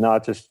optimally, and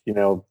not just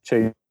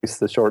chase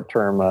the short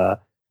term.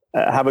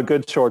 Have a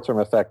good short term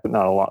effect, but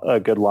not a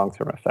good long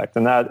term effect,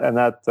 and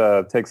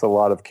that takes a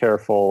lot of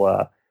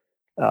careful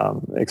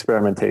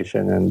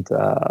experimentation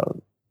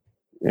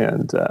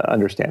and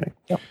understanding.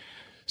 Yeah.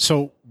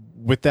 So,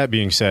 with that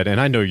being said,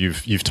 and I know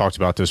you've talked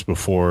about this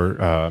before,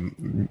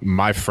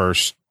 my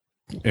first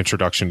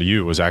introduction to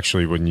you was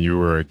actually when you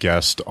were a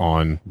guest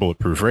on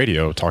Bulletproof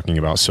Radio talking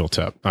about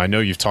CILTEP. I know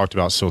you've talked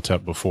about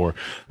CILTEP before,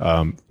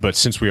 but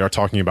since we are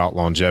talking about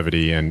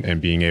longevity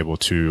and being able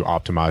to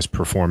optimize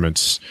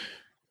performance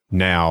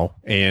now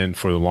and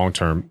for the long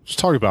term, let's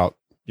talk about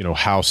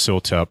how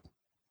CILTEP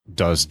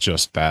does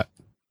just that.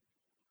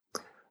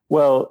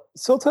 Well,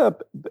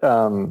 CILTEP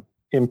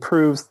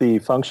improves the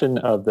function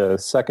of the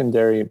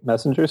secondary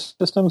messenger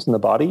systems in the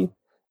body,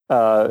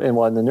 and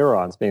the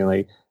neurons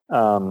mainly,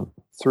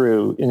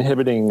 through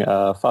inhibiting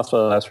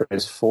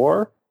phosphodiesterase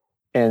 4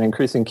 and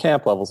increasing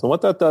CAMP levels. And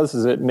what that does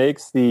is it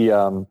makes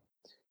the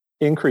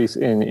increase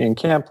in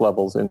CAMP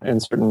levels in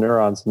certain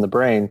neurons in the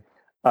brain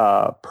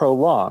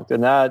prolonged,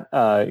 and that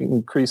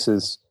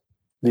increases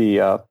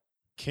the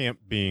CAMP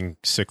being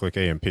cyclic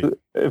AMP.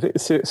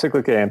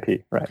 Cyclic AMP,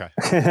 right? Okay.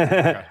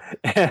 Okay.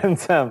 And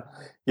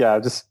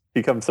I've just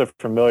become so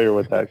familiar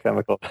with that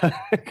chemical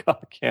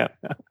called CAMP.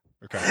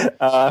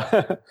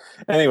 Okay.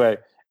 Anyway,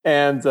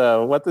 and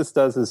what this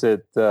does is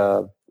it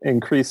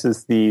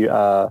increases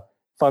the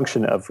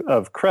function of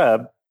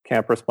CREB,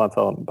 CAMP response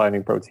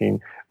binding protein,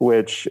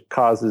 which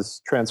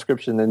causes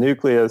transcription in the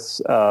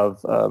nucleus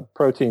of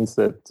proteins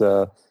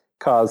that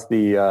cause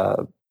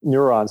the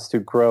neurons to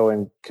grow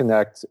and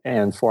connect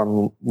and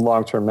form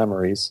long-term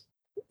memories,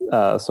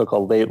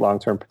 so-called late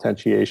long-term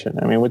potentiation.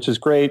 Which is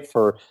great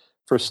for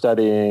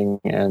studying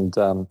and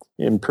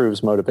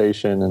improves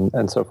motivation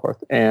and so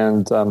forth.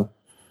 And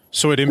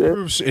so it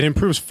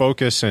improves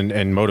focus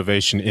and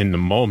motivation in the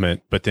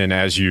moment, but then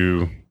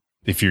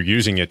if you're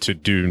using it to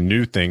do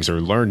new things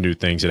or learn new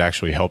things, it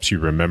actually helps you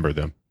remember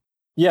them.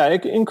 Yeah,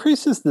 it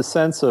increases the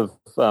sense of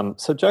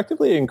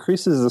subjectively. It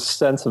increases the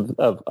sense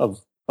of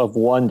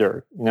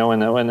wonder.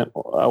 When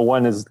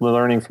one is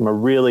learning from a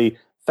really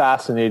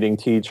fascinating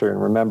teacher and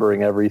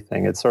remembering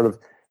everything, it's sort of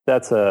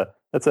that's an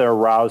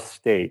aroused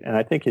state, and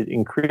I think it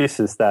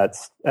increases that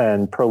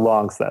and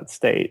prolongs that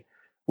state,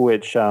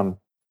 which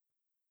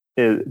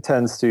it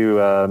tends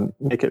to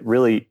make it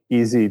really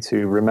easy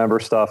to remember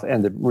stuff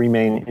and to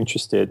remain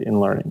interested in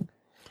learning.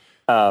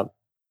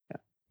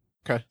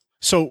 Okay.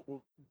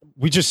 So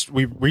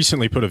we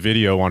recently put a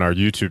video on our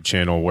YouTube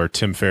channel where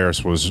Tim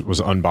Ferriss was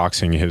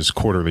unboxing his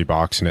quarterly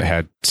box, and it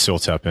had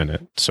CILTEP in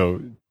it.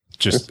 So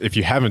just if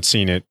you haven't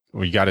seen it,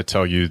 we got to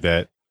tell you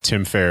that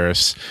Tim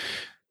Ferriss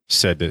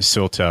said that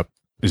CILTEP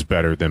is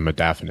better than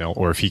modafinil,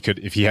 or if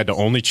he had to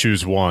only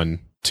choose one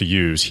to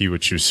use, he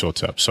would choose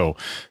CILTEP. So,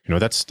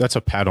 that's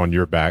a pat on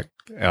your back.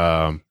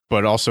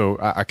 But also,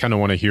 I kind of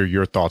want to hear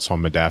your thoughts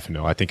on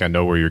modafinil. I think I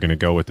know where you're going to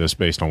go with this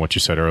based on what you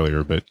said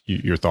earlier, but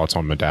your thoughts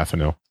on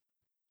modafinil.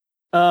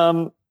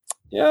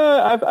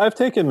 Yeah, I've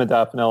taken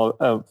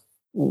modafinil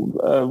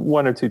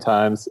one or two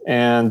times,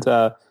 and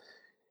so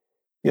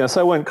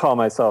I wouldn't call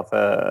myself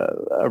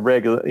a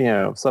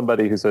regular,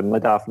 somebody who's a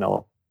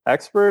modafinil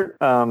expert,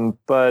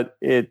 but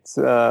it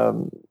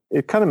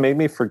kind of made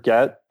me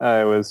forget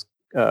I was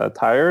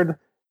tired,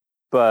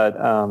 but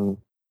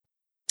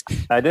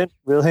I didn't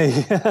really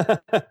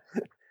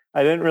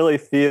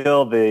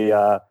feel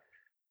the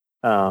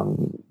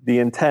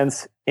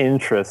intense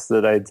interest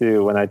that I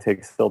do when I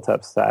take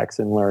CILTEP stacks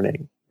in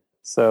learning.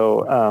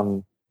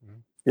 So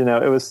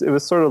it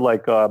was sort of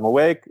like I'm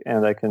awake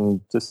and I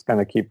can just kind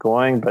of keep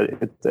going, but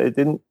it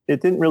didn't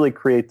really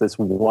create this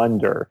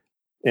wonder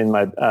in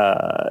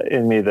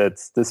me,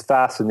 that's this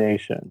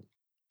fascination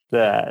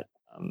that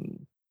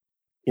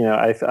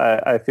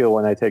I feel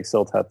when I take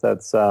CILTEP.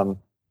 That's that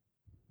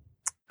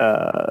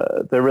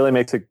really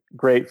makes it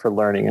great for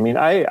learning. I mean,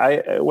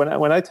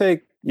 when I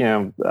take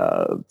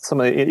some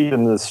of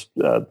even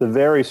the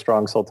very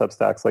strong CILTEP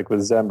stacks like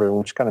with Zembrin,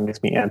 which kind of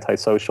makes me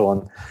antisocial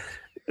and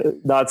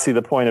not see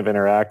the point of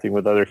interacting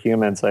with other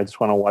humans. I just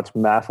want to watch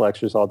math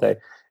lectures all day.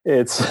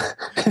 It's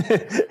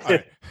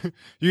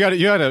you got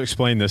to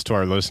explain this to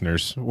our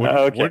listeners. What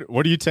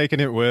are you taking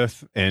it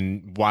with,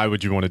 and why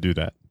would you want to do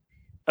that?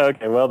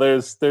 Okay, well,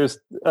 there's CILTEP.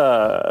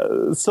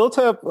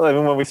 I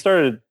mean,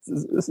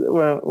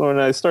 when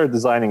I started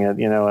designing it,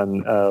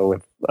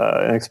 and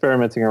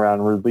experimenting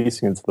around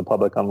releasing it to the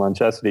public on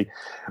Longecity,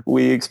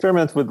 we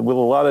experiment with a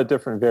lot of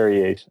different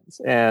variations,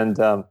 and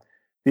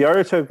the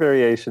artichoke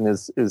variation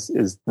is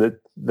the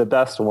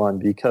best one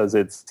because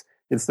it's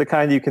the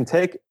kind you can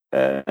take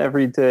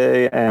every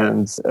day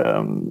and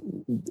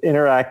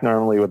interact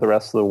normally with the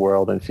rest of the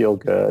world and feel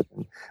good.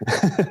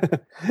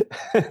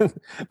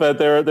 But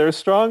there are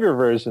stronger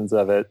versions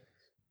of it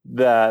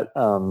that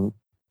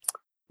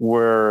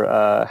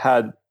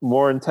had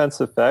more intense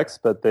effects,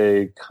 but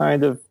they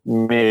kind of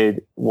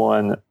made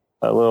one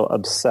a little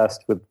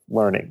obsessed with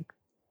learning.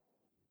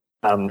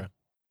 Okay.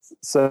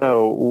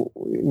 So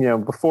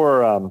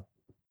before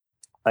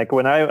like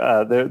when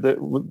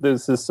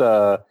there's this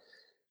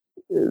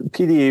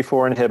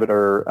PDE4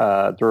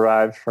 inhibitor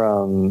derived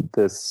from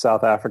this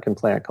South African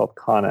plant called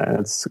Kanna, and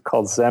it's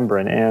called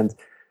Zembrin. And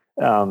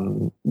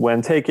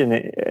when taken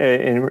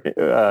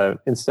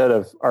instead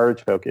of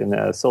artichoke in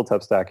a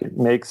CILTEP stack, it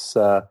makes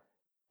the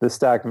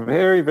stack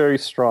very, very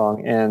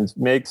strong and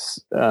makes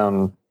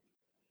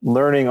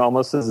learning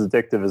almost as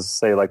addictive as,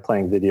 say, like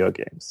playing video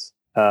games.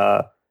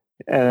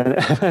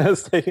 And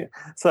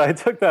so I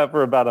took that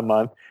for about a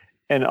month,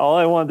 and all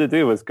I wanted to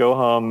do was go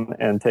home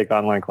and take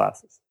online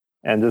classes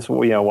and just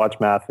watch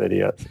math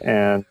videos,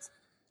 and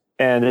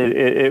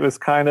it was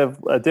kind of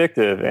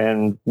addictive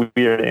and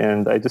weird,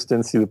 and I just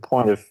didn't see the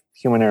point of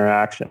human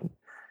interaction.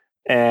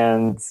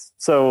 And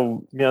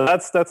so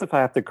that's if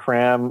I have to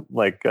cram,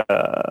 like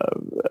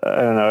I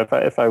don't know,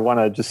 if I want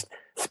to just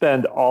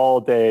spend all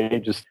day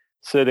just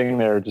sitting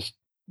there just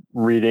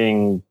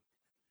reading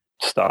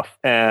stuff,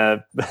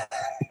 and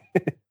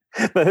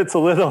but it's a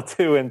little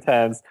too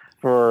intense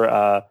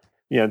for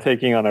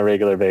taking on a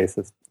regular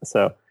basis.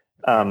 So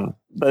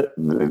but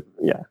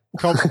yeah.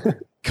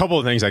 Couple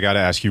of things I got to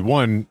ask you.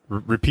 One,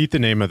 repeat the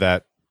name of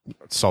that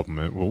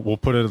supplement. We'll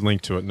put a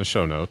link to it in the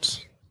show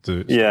notes.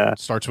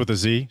 Starts with a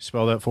Z.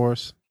 Spell that for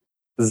us.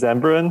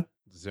 Zembrin.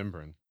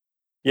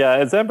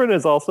 Yeah, Zembrin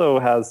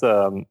has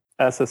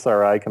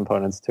SSRI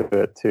components to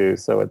it too,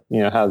 so it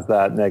has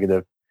that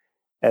negative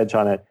edge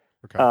on it.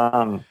 Okay.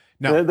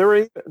 Now, there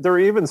were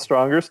even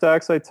stronger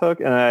stacks I took,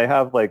 and I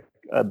have like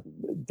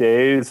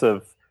days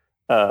of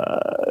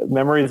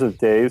memories of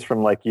days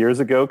from like years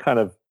ago kind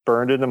of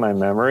burned into my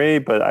memory,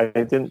 but I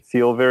didn't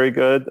feel very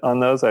good on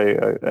those.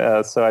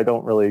 So I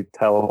don't really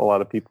tell a lot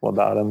of people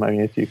about them. I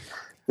mean, if you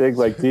dig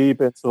like deep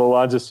into the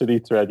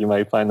Longecity thread, you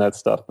might find that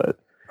stuff. But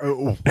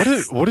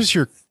what does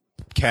your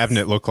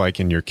cabinet look like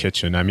in your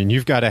kitchen? I mean,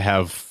 you've got to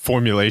have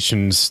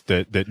formulations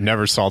that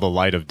never saw the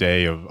light of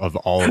day of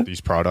all of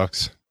these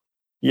products.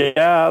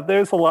 Yeah,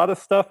 there's a lot of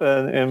stuff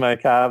in my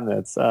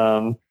cabinets.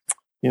 Over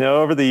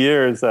the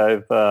years,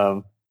 I've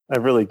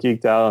really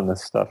geeked out on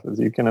this stuff, as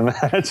you can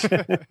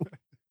imagine.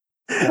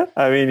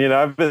 I mean,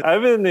 I've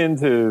been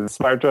into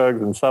smart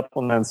drugs and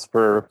supplements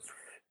for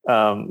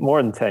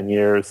more than 10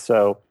 years,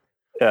 so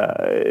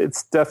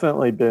it's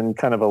definitely been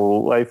kind of a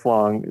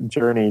lifelong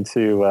journey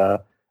to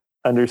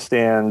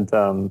understand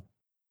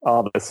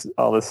all this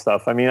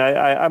stuff. I mean,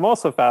 I'm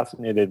also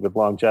fascinated with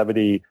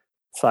longevity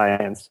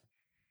science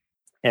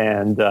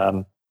and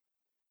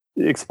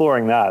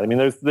exploring that. I mean,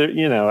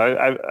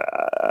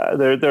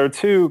 there are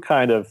two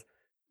kind of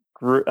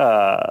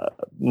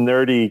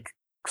nerdy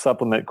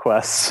supplement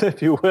quests,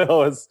 if you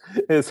will,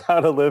 is how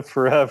to live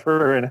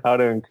forever and how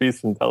to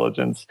increase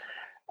intelligence.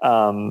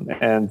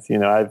 And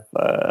I've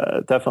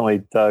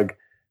definitely dug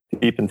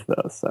deep into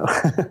those.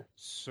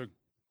 So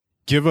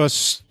give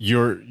us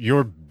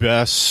your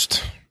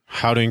best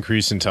how to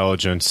increase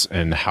intelligence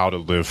and how to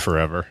live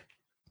forever.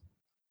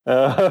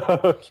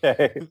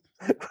 Okay.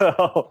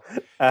 Well,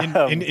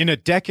 in a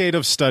decade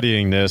of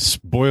studying this,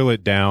 boil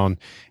it down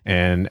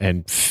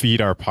and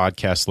feed our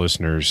podcast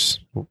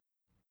listeners.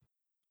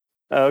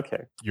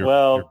 Okay.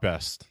 Your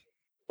best.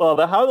 Well,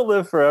 the how to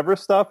live forever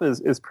stuff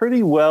is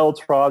pretty well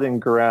trodden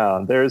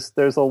ground. There's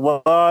a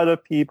lot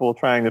of people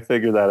trying to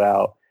figure that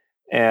out.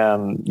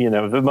 And,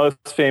 the most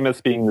famous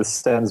being the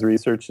SENS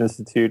Research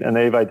Institute, and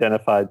they've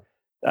identified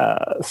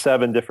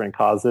 7 different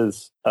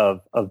causes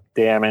of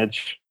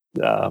damage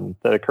that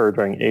occur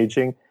during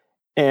aging.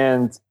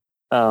 And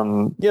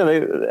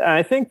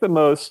I think the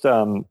most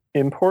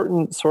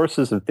important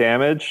sources of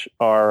damage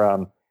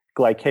are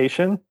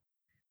glycation,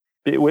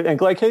 and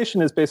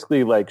glycation is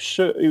basically like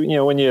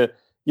when you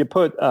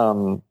put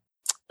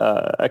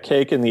a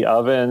cake in the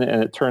oven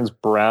and it turns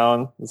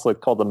brown. It's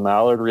like called the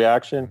Maillard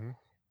reaction, Mm-hmm.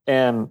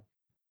 and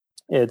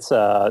it's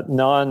a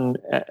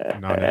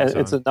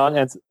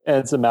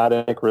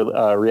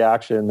non-enzymatic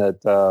reaction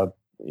that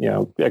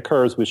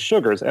occurs with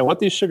sugars. And what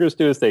these sugars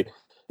do is they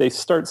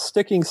start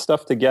sticking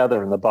stuff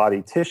together in the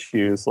body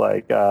tissues,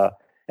 and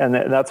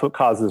that's what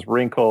causes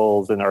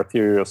wrinkles and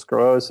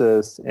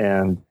arteriosclerosis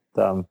and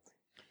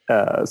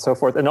so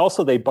forth. And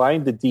also they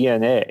bind to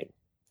DNA.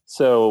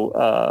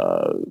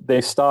 So they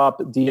stop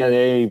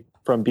DNA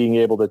from being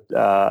able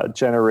to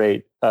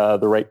generate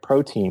the right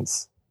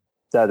proteins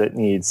that it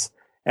needs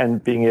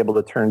and being able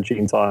to turn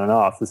genes on and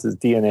off. This is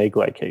DNA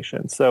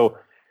glycation. So,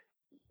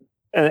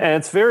 and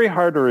it's very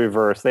hard to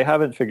reverse. They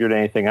haven't figured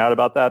anything out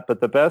about that.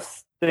 But the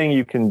best thing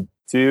you can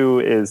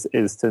do is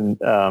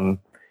to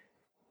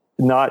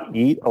not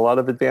eat a lot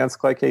of advanced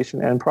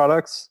glycation end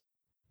products.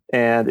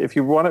 And if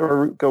you want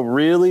to go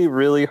really,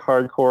 really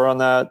hardcore on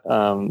that,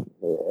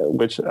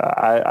 which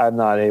I'm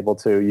not able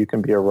to, you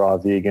can be a raw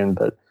vegan,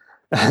 but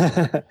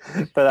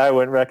but I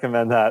wouldn't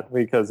recommend that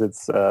because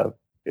it's a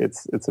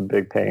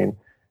big pain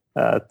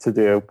to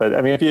do. But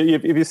I mean,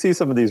 if you see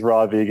some of these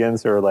raw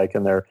vegans who are like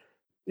in their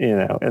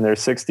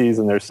 60s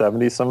and their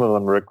 70s, some of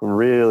them look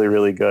really,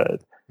 really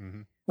good.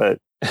 Mm-hmm. But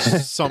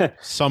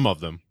some of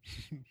them.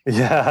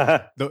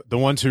 Yeah. The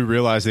ones who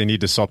realize they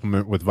need to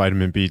supplement with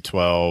vitamin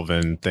B12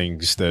 and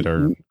things that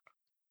are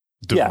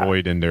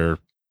devoid in their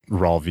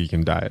raw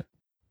vegan diet.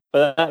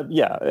 But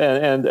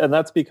and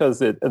that's because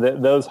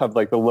those have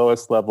like the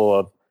lowest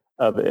level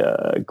of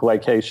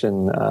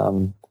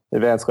glycation,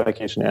 advanced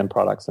glycation end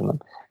products in them.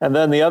 And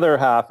then the other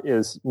half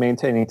is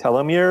maintaining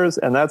telomeres,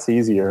 and that's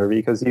easier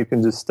because you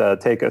can just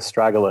take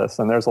astragalus.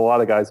 And there's a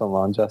lot of guys on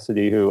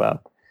Longevity who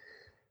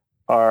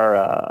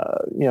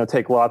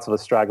take lots of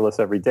astragalus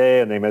every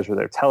day, and they measure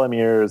their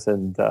telomeres,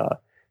 and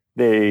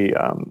they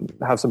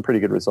have some pretty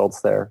good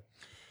results there.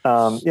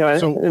 So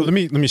let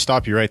me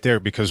stop you right there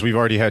because we've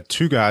already had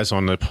two guys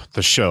on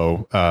the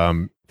show,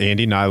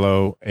 Andy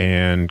Nilo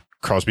and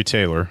Crosby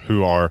Taylor,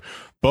 who are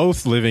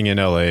both living in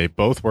LA,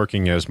 both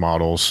working as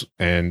models,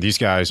 and these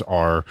guys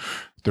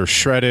they're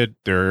shredded,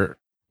 they're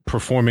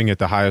performing at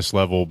the highest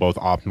level, both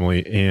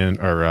optimally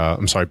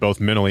both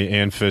mentally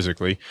and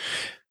physically.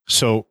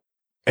 So.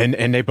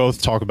 And they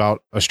both talk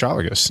about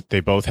astragalus.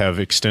 They both have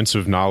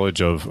extensive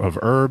knowledge of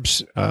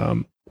herbs.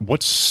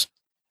 What's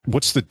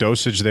the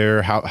dosage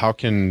there? How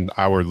can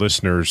our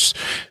listeners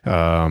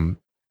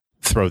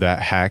throw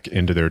that hack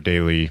into their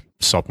daily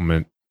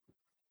supplement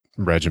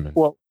regimen?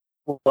 Well,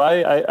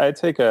 I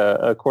take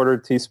a quarter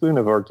teaspoon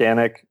of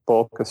organic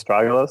bulk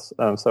astragalus.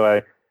 So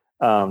I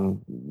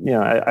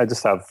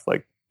just have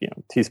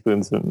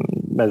teaspoons and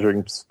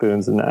measuring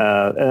spoons, and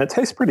it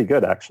tastes pretty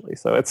good actually.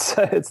 So it's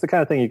the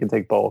kind of thing you can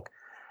take bulk.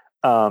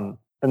 And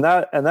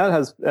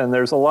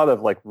there's a lot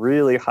of like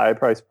really high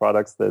priced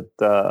products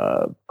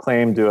that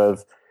claim to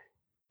have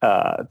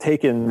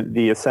taken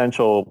the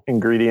essential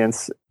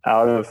ingredients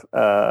out of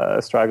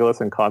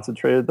astragalus and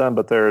concentrated them,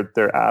 but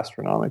they're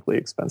astronomically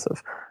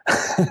expensive.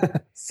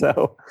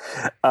 So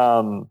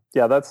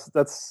that's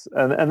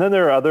and then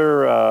there are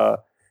other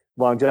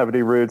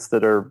longevity roots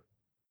that are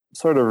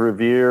sort of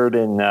revered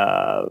in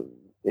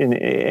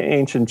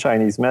ancient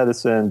Chinese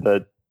medicine,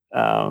 but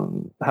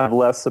have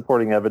less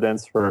supporting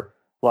evidence for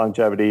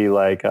longevity,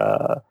 like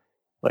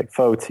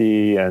Fo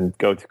Tea and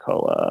Gotu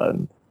Kola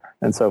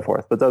and so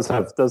forth. But those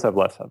have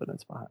less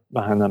evidence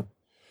behind them.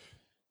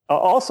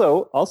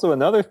 Also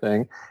another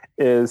thing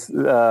is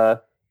the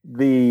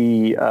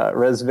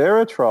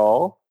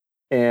resveratrol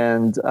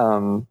and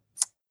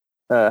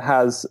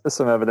has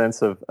some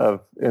evidence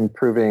of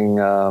improving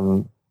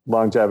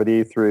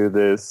longevity through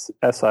this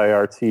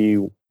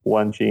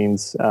SIRT1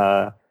 genes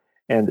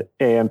and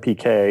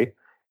AMPK.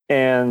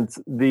 And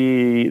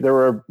there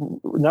were a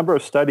number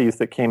of studies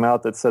that came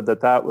out that said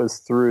that was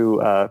through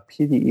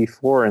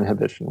PDE4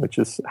 inhibition, which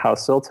is how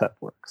CILTEP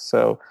works.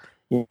 So,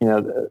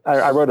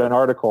 I wrote an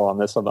article on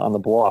this on the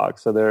blog.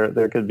 So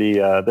there could be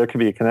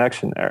a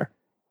connection there.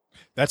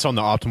 That's on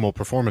the Optimal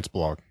Performance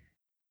blog.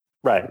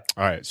 Right.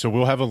 All right. So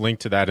we'll have a link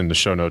to that in the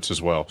show notes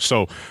as well.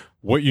 So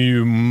what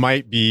you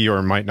might be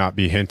or might not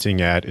be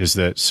hinting at is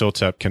that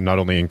CILTEP can not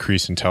only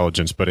increase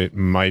intelligence, but it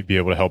might be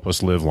able to help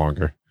us live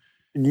longer.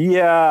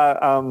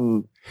 Yeah.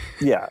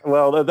 Yeah.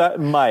 Well, that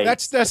might.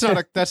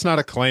 That's not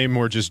a claim.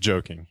 We're just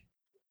joking.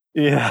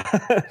 Yeah.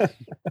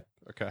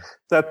 Okay.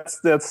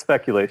 That's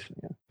speculation.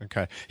 Yeah.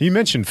 Okay. You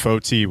mentioned Fo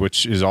Tea,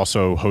 which is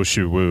also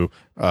Hoshu Wu.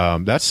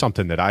 That's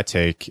something that I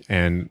take,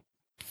 and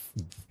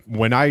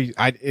when I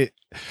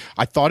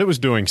thought it was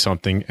doing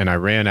something, and I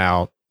ran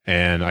out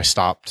and I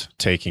stopped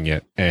taking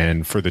it.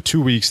 And for the 2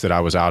 weeks that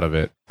I was out of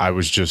it, I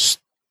was just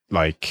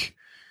like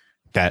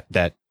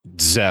that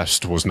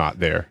zest was not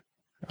there.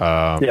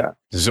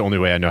 This is the only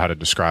way I know how to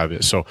describe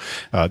it. So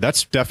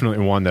that's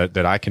definitely one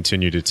that I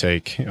continue to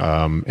take.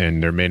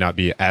 And there may not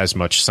be as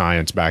much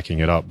science backing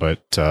it up,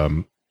 but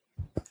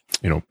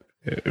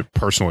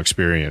personal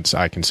experience,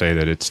 I can say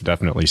that it's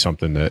definitely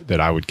something that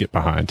I would get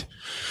behind.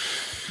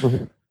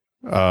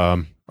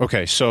 Mm-hmm.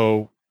 Okay,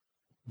 so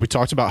we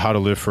talked about how to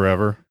live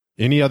forever.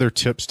 Any other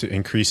tips to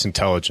increase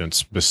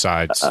intelligence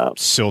besides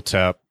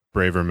CILTEP,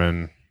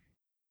 Braverman?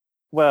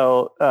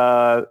 Well,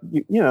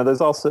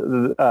 there's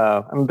also,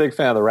 I'm a big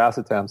fan of the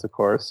racetams, of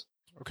course.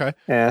 Okay.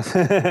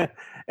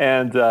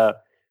 And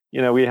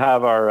we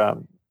have our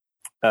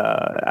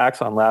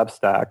Axon Lab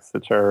stacks,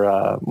 which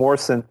are more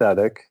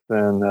synthetic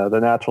than the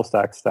natural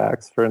stacks.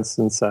 For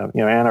instance,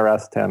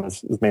 aniracetam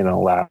is made in a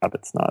lab.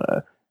 It's not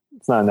a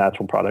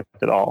natural product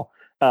at all.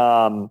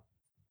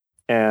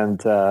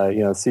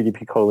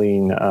 CDP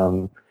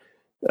choline,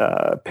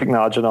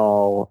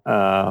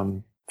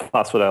 pycnogenol,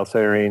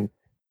 phosphatidylserine.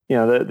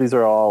 These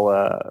are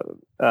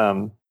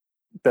all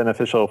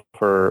beneficial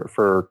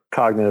for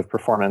cognitive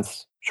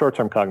performance,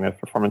 short-term cognitive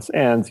performance,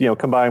 and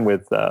combined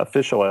with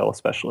fish oil,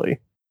 especially.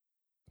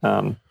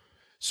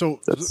 So,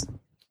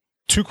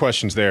 two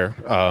questions there.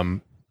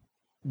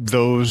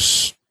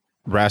 Those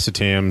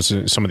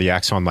racetams, some of the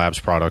Axon Labs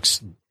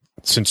products,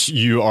 since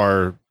you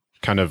are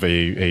kind of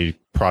a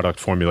product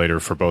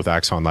formulator for both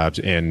Axon Labs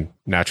and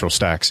Natural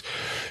Stacks,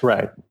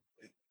 right?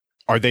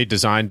 Are they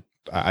designed?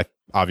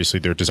 Obviously,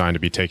 they're designed to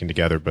be taken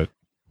together, but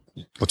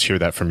let's hear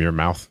that from your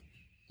mouth.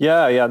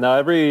 Yeah. Now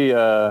every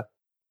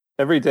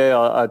day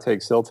I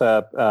take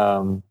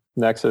CILTEP,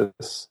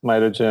 Nexus,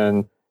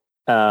 Mitogen.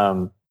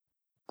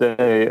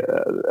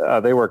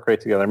 They work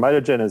great together.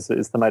 Mitogen is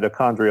the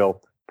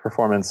mitochondrial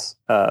performance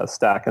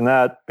stack, and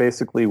that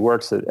basically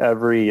works at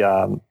every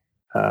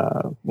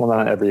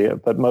not every,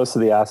 but most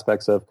of the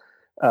aspects of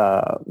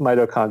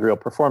mitochondrial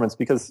performance,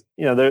 because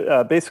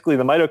basically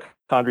the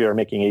mitochondria are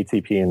making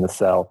ATP in the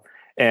cell,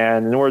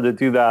 and in order to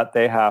do that,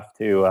 they have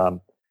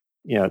to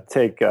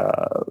take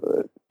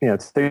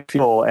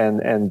fuel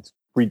and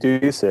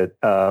reduce it,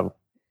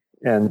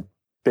 and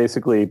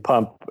basically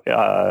pump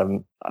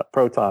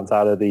protons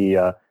out of the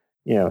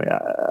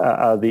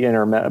out of the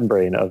inner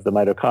membrane of the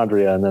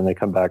mitochondria, and then they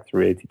come back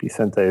through ATP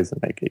synthase and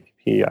make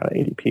ATP out of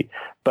ADP.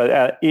 But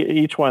at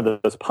each one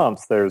of those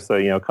pumps, there's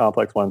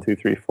complex 1, 2,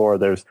 3, 4.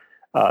 There's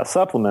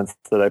supplements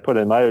that I put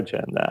in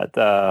Mitogen that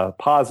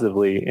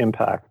positively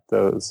impact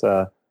those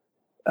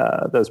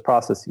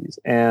processes,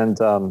 and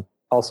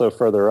also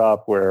further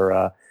up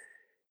where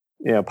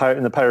in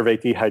the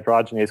pyruvate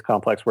dehydrogenase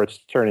complex, where it's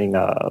turning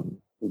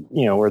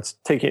where it's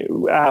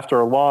taking, after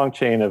a long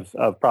chain of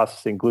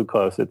processing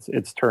glucose,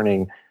 it's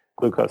turning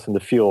glucose into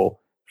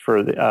fuel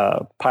for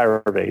the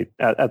pyruvate.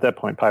 At that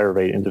point,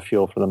 pyruvate into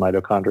fuel for the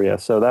mitochondria.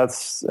 So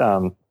that's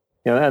and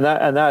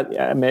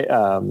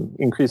that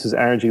increases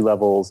energy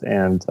levels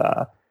and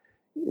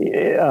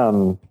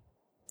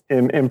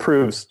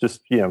improves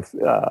just feelings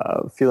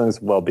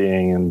of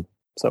well-being and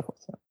so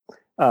forth.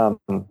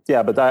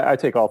 But I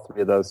take all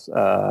three of those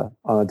on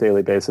a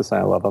daily basis, and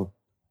I love them.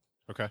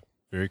 Okay,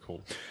 very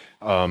cool.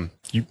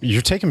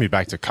 You're taking me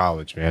back to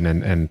college, man,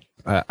 and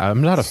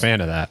I'm not a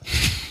fan of that.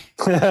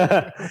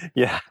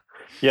 Yeah.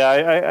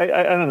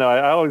 I don't know.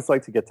 I always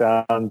like to get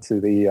down to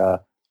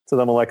the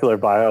molecular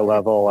bio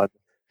level, and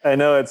I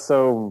know it's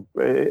so.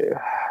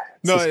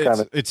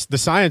 It's the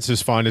science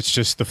is fun. It's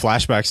just the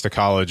flashbacks to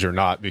college are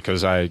not,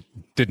 because I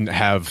didn't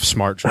have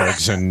smart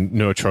drugs and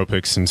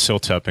nootropics and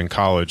CILTEP in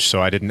college,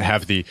 so I didn't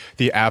have the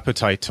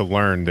appetite to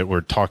learn that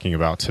we're talking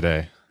about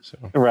today. So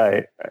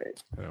right.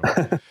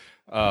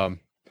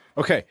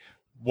 Okay.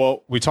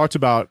 Well, we talked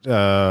about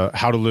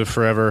how to live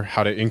forever,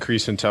 how to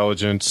increase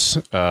intelligence.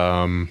 We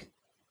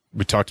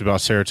talked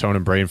about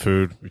serotonin, brain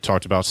food. We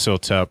talked about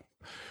CILTEP.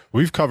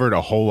 We've covered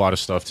a whole lot of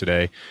stuff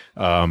today.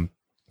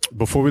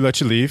 Before we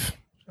let you leave,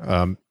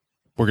 we're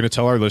going to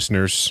tell our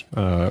listeners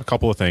a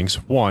couple of things.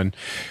 One,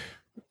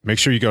 make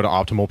sure you go to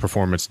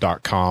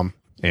optimalperformance.com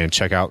and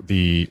check out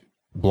the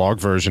blog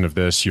version of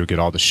this. You'll get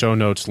all the show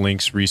notes,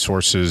 links,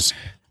 resources.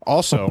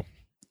 Also,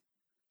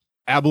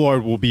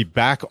 Abelard will be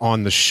back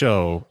on the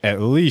show at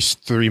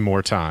least 3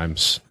 more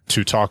times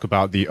to talk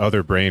about the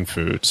other brain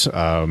foods.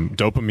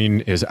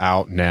 Dopamine is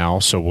out now,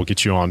 so we'll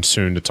get you on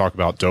soon to talk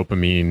about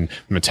dopamine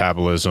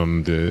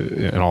metabolism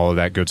and all of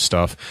that good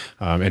stuff.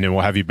 And then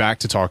we'll have you back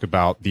to talk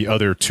about the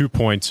other 2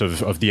 points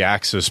of the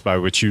axis by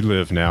which you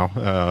live now,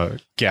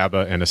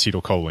 GABA and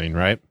acetylcholine,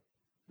 right?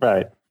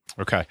 Right.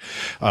 Okay.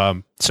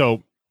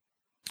 So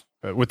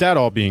with that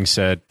all being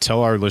said,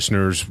 tell our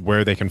listeners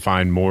where they can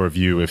find more of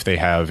you if they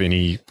have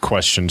any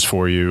questions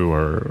for you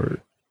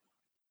or...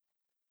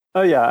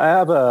 Oh, yeah. I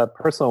have a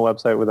personal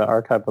website with an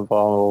archive of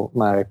all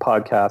my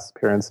podcast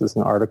appearances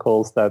and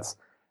articles. That's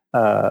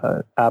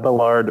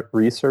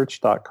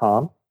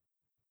abelardresearch.com.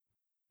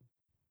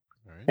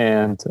 Right.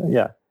 And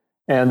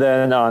and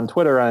then on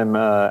Twitter, I'm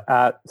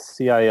at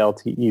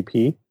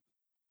CILTEP.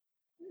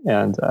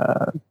 And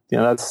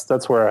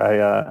that's where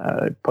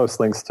I post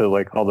links to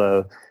like all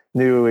the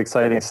new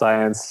exciting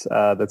science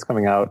that's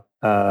coming out,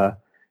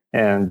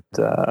 and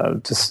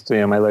just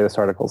my latest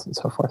articles and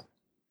so forth.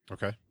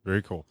 Okay,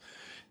 very cool.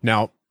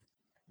 Now,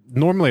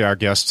 normally our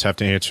guests have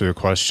to answer the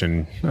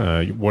question,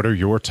 what are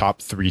your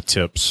top 3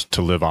 tips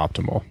to live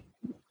optimal?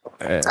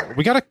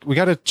 we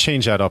gotta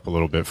change that up a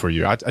little bit for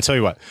you. I tell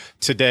you what,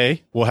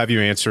 today we'll have you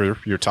answer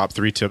your top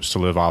 3 tips to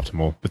live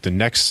optimal, but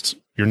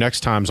your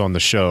next time's on the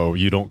show,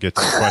 you don't get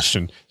the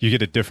question. You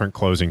get a different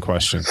closing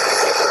question.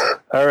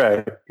 All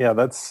right. Yeah,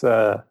 that's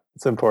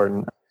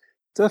important.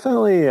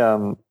 Definitely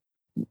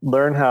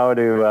learn how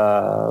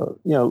to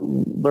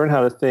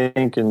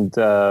think and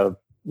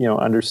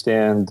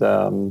understand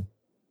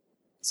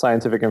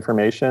scientific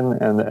information,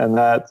 and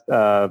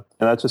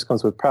that just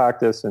comes with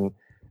practice and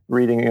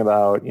reading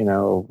about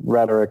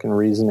rhetoric and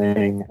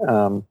reasoning,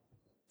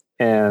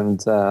 and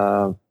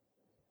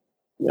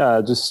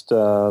just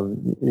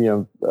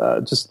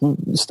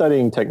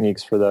studying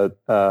techniques for that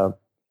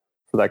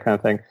kind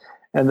of thing.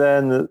 And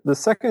then the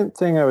second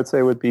thing I would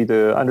say would be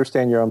to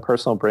understand your own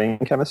personal brain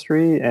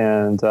chemistry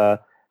and how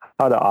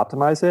to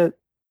optimize it.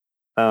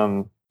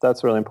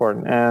 That's really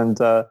important. And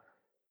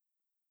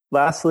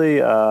lastly,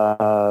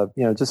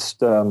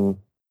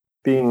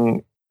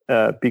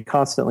 be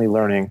constantly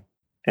learning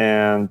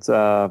and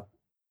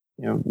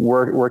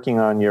working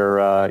on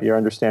your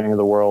understanding of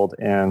the world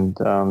and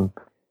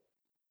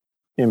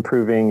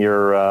improving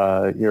your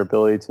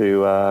ability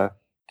to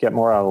get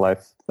more out of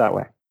life that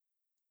way.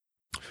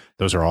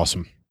 Those are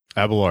awesome.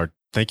 Abelard,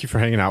 thank you for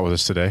hanging out with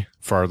us today.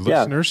 For our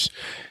listeners,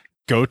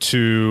 go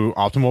to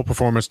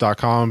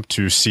optimalperformance.com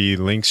to see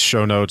links,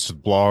 show notes,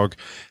 blog,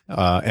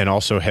 and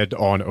also head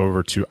on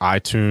over to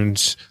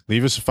iTunes.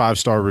 Leave us a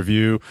 5-star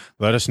review.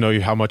 Let us know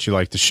how much you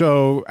like the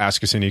show.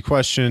 Ask us any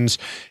questions.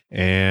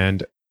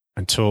 And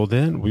until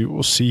then, we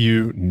will see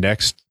you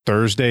next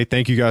Thursday.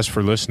 Thank you guys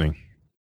for listening.